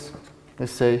know this,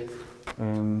 let's say,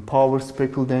 power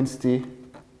spectral density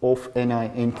of Ni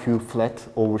Nq flat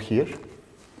over here.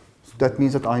 So that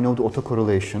means that I know the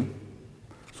autocorrelation.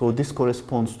 So this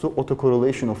corresponds to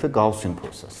autocorrelation of a Gaussian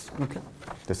process. Okay,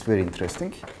 that's very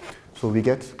interesting. So we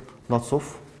get lots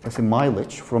of, let's say,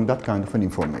 mileage from that kind of an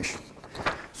information.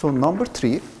 So number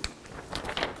 3.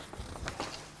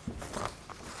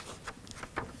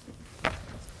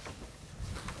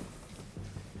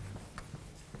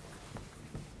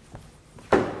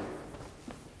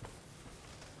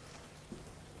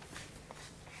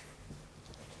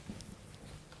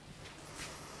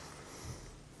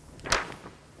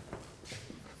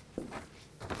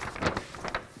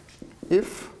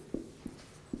 If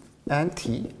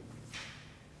NT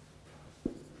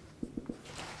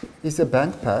is a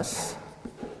bandpass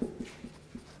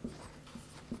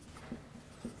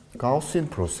Gaussian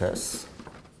process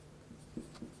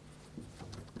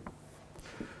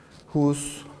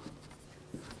whose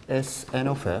Sn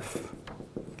of f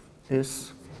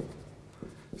is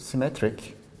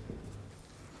symmetric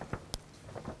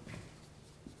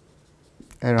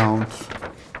around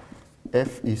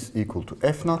f is equal to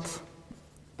f naught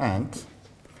and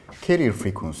carrier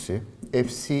frequency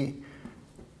Fc,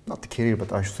 not the carrier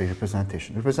but I should say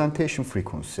representation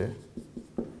frequency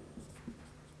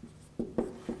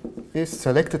is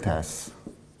selected as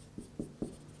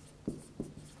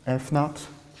f naught,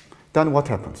 then what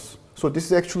happens? So this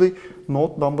is actually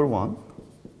node number 1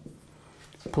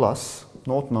 plus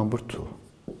node number 2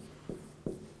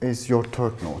 is your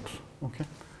third node. Okay,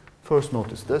 first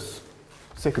node is this,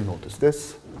 second node is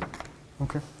this.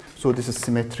 Okay, so this is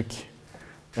symmetric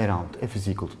around f is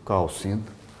equal to Gaussian,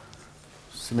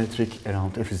 symmetric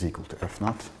around f is equal to f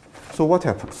naught. So what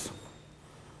happens?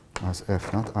 As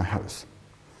f naught I have this.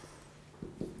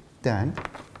 Then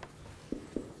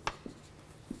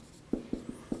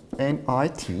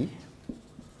NIT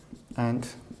and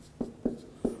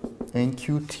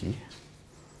NQT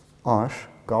are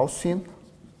Gaussian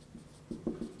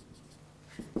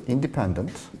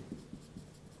independent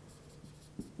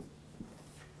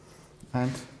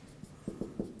and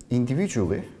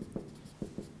individually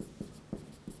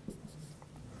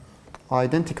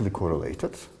identically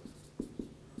correlated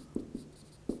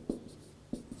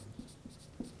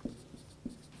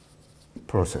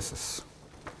processes.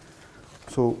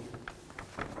 So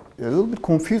a little bit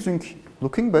confusing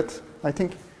looking, but I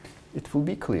think it will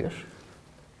be clear.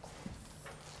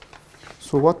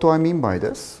 So what do I mean by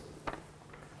this?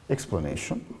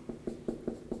 Explanation.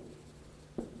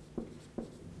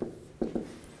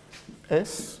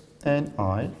 S n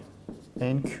I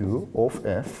n q of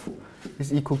f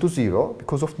is equal to 0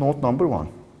 because of node number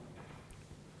 1.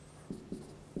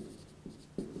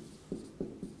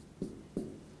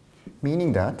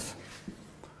 Meaning that,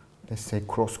 let's say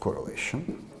cross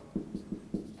correlation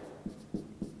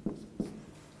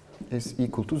is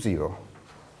equal to 0.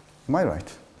 Am I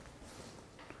right?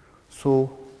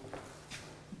 So,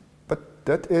 but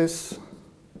that is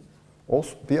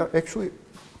also, they are actually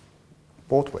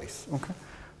both ways, okay?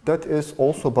 That is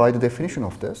also by the definition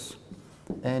of this,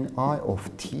 Ni of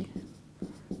t,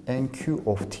 Nq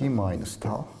of t minus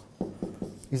tau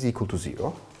is equal to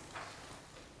 0,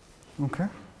 okay?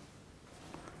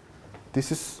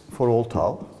 This is for all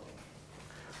tau.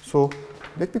 So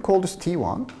let me call this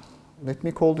T1. Let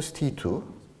me call this T2.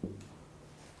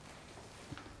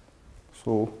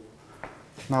 So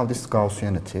now this is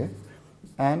Gaussianity.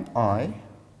 Ni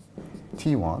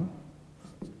T1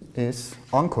 is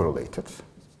uncorrelated.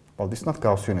 Well, this is not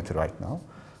Gaussianity right now.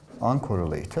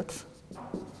 Uncorrelated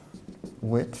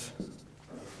with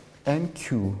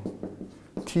NQ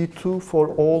T2 for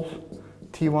all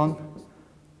T1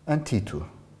 and T2.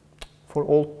 For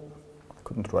all, I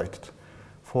couldn't write it.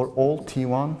 For all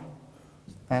T1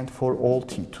 and for all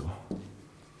T2.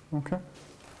 Okay?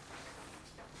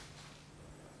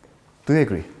 Do you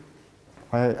agree?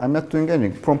 I'm not doing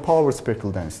anything. From power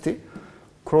spectral density,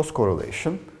 cross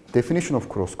correlation, definition of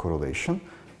cross correlation,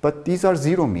 but these are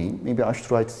zero mean. Maybe I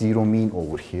should write zero mean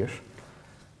over here.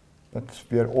 But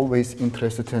we are always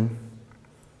interested in,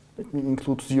 let me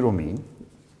include zero mean.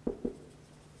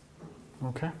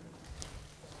 Okay?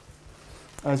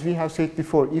 As we have said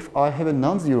before, if I have a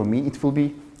non-zero mean, it will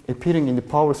be appearing in the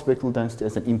power spectral density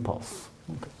as an impulse.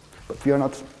 Okay. But we are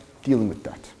not dealing with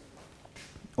that.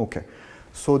 Okay.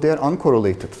 So they are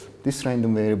uncorrelated. This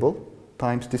random variable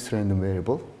times this random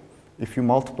variable. If you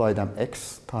multiply them,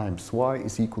 x times y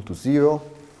is equal to 0.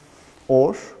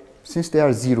 Or, since they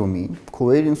are zero mean,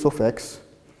 covariance of x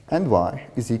and y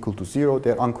is equal to 0.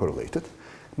 They are uncorrelated.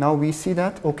 Now we see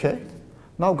that, okay,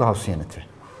 now Gaussianity.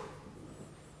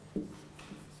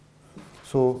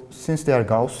 So since they are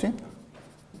Gaussian,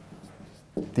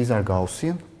 these are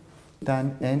Gaussian,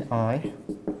 then Ni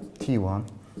T1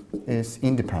 is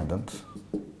independent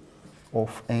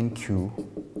of NQ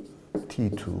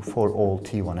T2 for all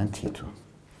T1 and T2.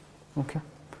 Okay?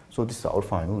 So this is our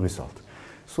final result.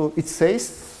 So it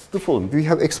says the following. We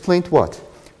have explained what?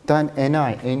 Then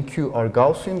Ni, NQ are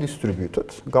Gaussian distributed,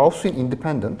 Gaussian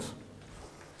independent.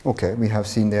 Okay, we have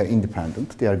seen they are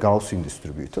independent. They are Gaussian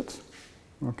distributed.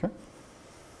 Okay?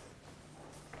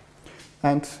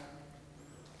 And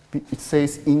it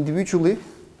says individually,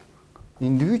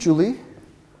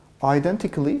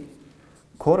 identically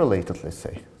correlated, let's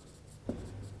say.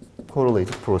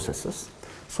 Correlated processes.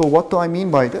 So what do I mean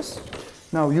by this?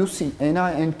 Now you see Ni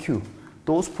and Q,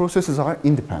 those processes are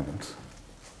independent,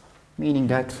 meaning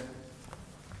that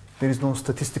there is no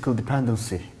statistical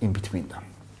dependency in between them,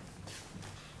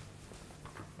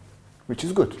 which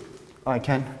is good. I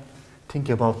can think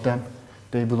about them.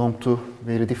 They belong to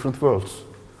very different worlds.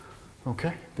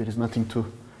 Okay? There is nothing to,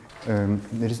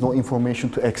 there is no information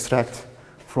to extract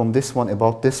from this one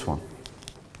about this one.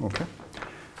 Okay?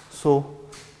 So,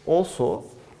 also,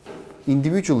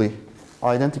 individually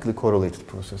identically correlated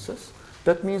processes.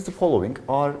 That means the following: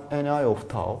 R Ni of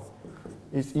tau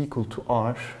is equal to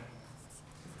R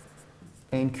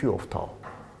NQ of tau.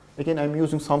 Again, I'm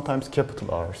using sometimes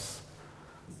capital R's,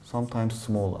 sometimes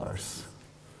small r's.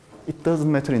 It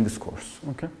doesn't matter in this course.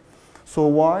 Okay? So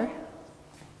why?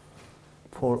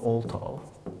 For all tau,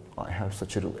 I have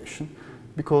such a relation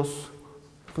because,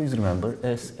 please remember,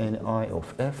 Sni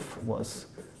of f was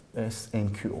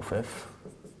Snq of f.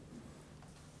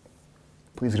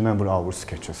 Please remember our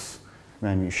sketches.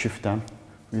 When we shift them,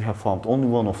 we have found only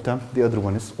one of them. The other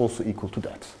one is also equal to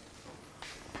that.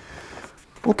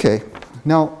 Okay,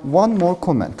 now one more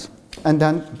comment, and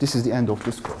then this is the end of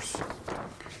this course.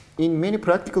 In many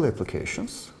practical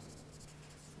applications,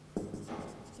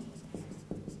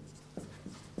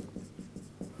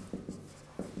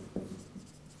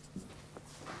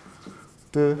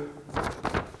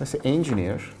 let's say,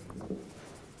 engineer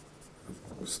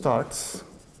starts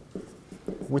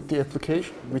with the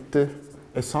application, with the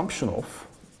assumption of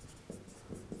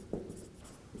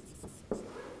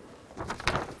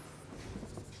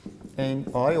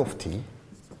Ni of t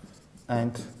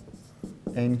and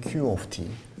Nq of t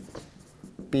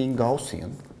being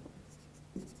Gaussian.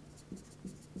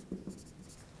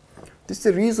 This is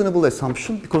a reasonable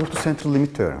assumption because of the central limit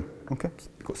theorem. Okay?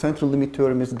 Because central limit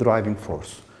theorem is the driving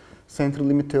force. Central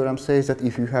limit theorem says that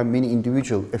if you have many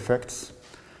individual effects,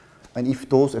 and if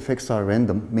those effects are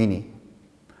random, many,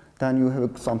 then you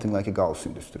have something like a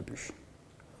Gaussian distribution.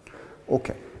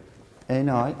 Okay. Ni,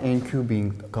 Nq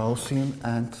being Gaussian,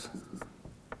 and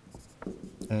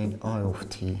Ni of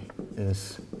t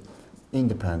is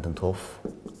independent of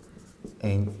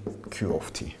Nq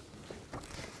of t.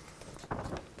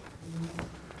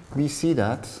 We see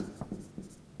that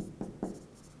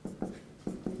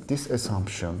this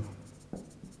assumption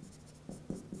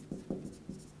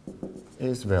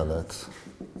is valid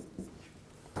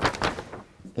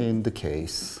in the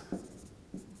case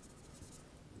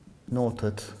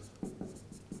noted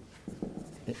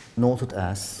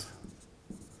as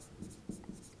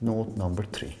node number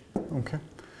 3. Okay,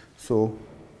 so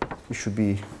it should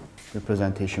be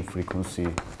representation frequency,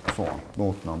 so on.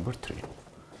 Note number 3.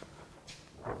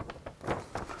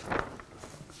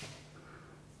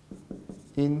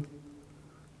 In,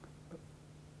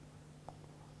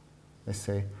 let's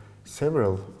say,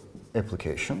 several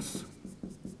applications,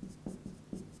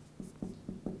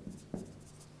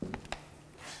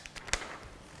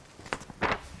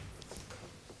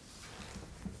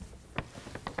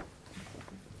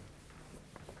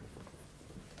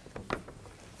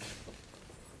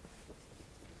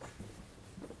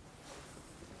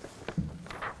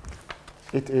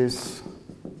 it is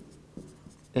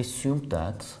assumed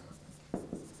that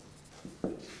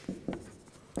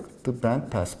the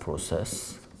bandpass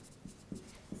process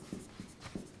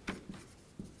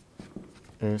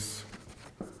is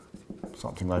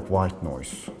something like white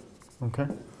noise, okay?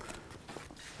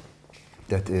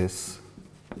 That is,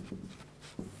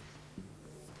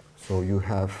 so you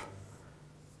have,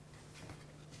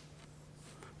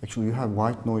 actually you have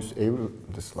white noise,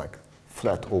 this like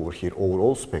flat over here, over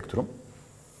all spectrum.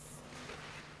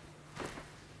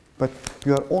 But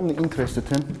you are only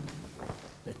interested in,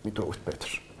 let me draw it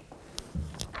better.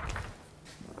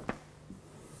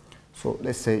 So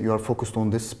let's say you are focused on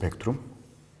this spectrum.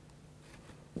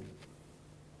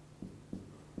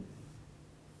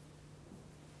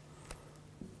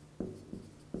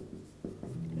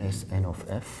 Sn of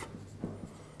f.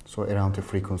 So around the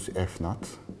frequency f naught.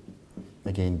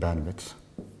 Again bandwidth.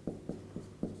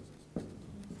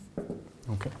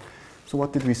 Okay. So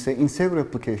what did we say? In several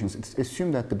applications, it's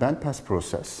assumed that the bandpass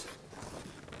process,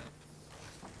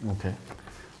 okay,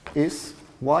 is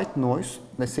white noise,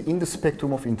 let's say, in the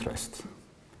spectrum of interest,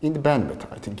 in the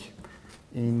bandwidth, I think,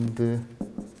 in the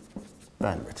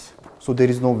bandwidth. So there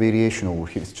is no variation over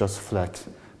here, it's just flat,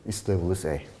 its level is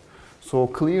A. So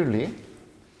clearly,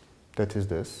 that is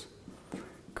this,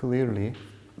 clearly,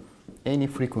 any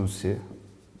frequency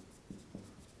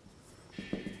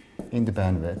in the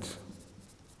bandwidth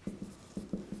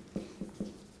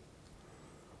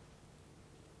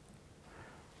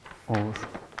or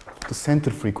the center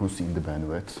frequency in the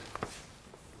bandwidth,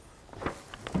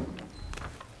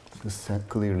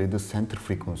 clearly the center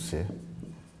frequency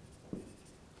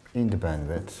in the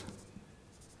bandwidth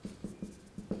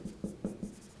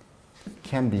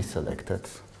can be selected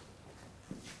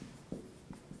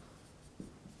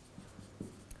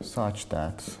such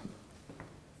that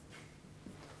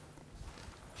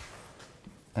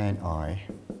Ni,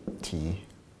 T,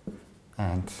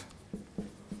 and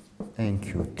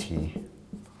NQT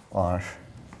are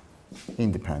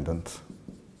independent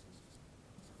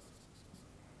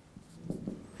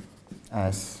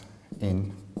as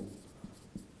in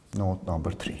note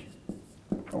number 3.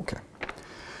 Okay.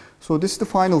 So this is the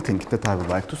final thing that I would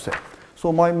like to say.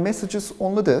 So my message is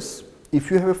only this.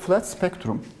 If you have a flat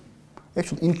spectrum,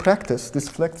 actually in practice, this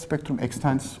flat spectrum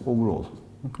extends overall.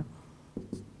 Okay.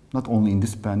 Not only in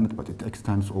this bandwidth, but it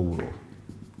extends overall.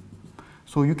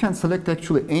 So you can select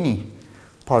actually any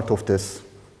part of this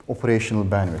operational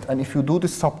bandwidth. And if you do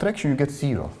this subtraction, you get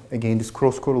 0. Again, this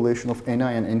cross correlation of Ni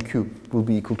and Nq will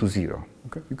be equal to 0.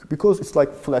 Okay? Because it's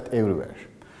like flat everywhere.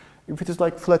 If it is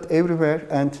like flat everywhere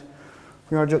and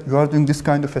you are doing this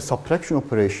kind of a subtraction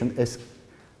operation as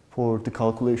for the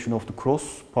calculation of the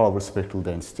cross power spectral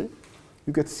density,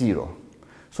 you get 0.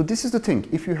 So this is the thing.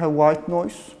 If you have white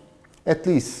noise, at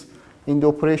least in the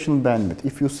operational bandwidth,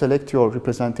 if you select your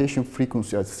representation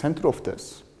frequency as the center of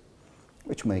this,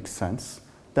 which makes sense,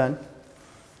 then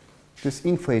this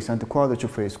in-phase and the quadrature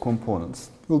phase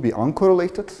components will be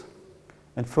uncorrelated.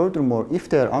 And furthermore, if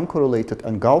they are uncorrelated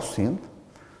and Gaussian,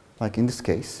 like in this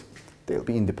case, they will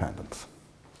be independent.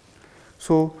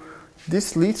 So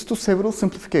this leads to several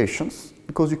simplifications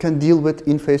because you can deal with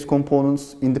in-phase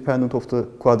components independent of the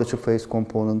quadrature phase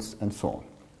components and so on.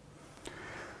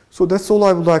 So that's all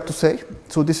I would like to say.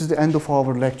 So this is the end of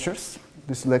our lectures.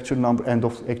 This is end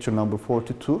of lecture number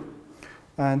 42.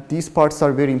 And these parts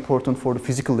are very important for the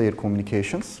physical layer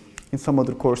communications. In some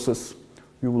other courses,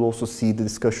 you will also see the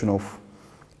discussion of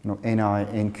Ni,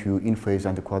 NQ, in-phase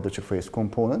and the quadrature phase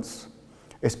components,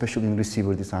 especially in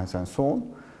receiver designs and so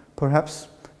on. Perhaps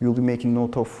you'll be making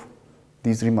note of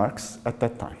these remarks at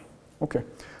that time. Okay.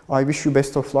 I wish you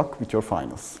best of luck with your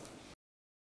finals.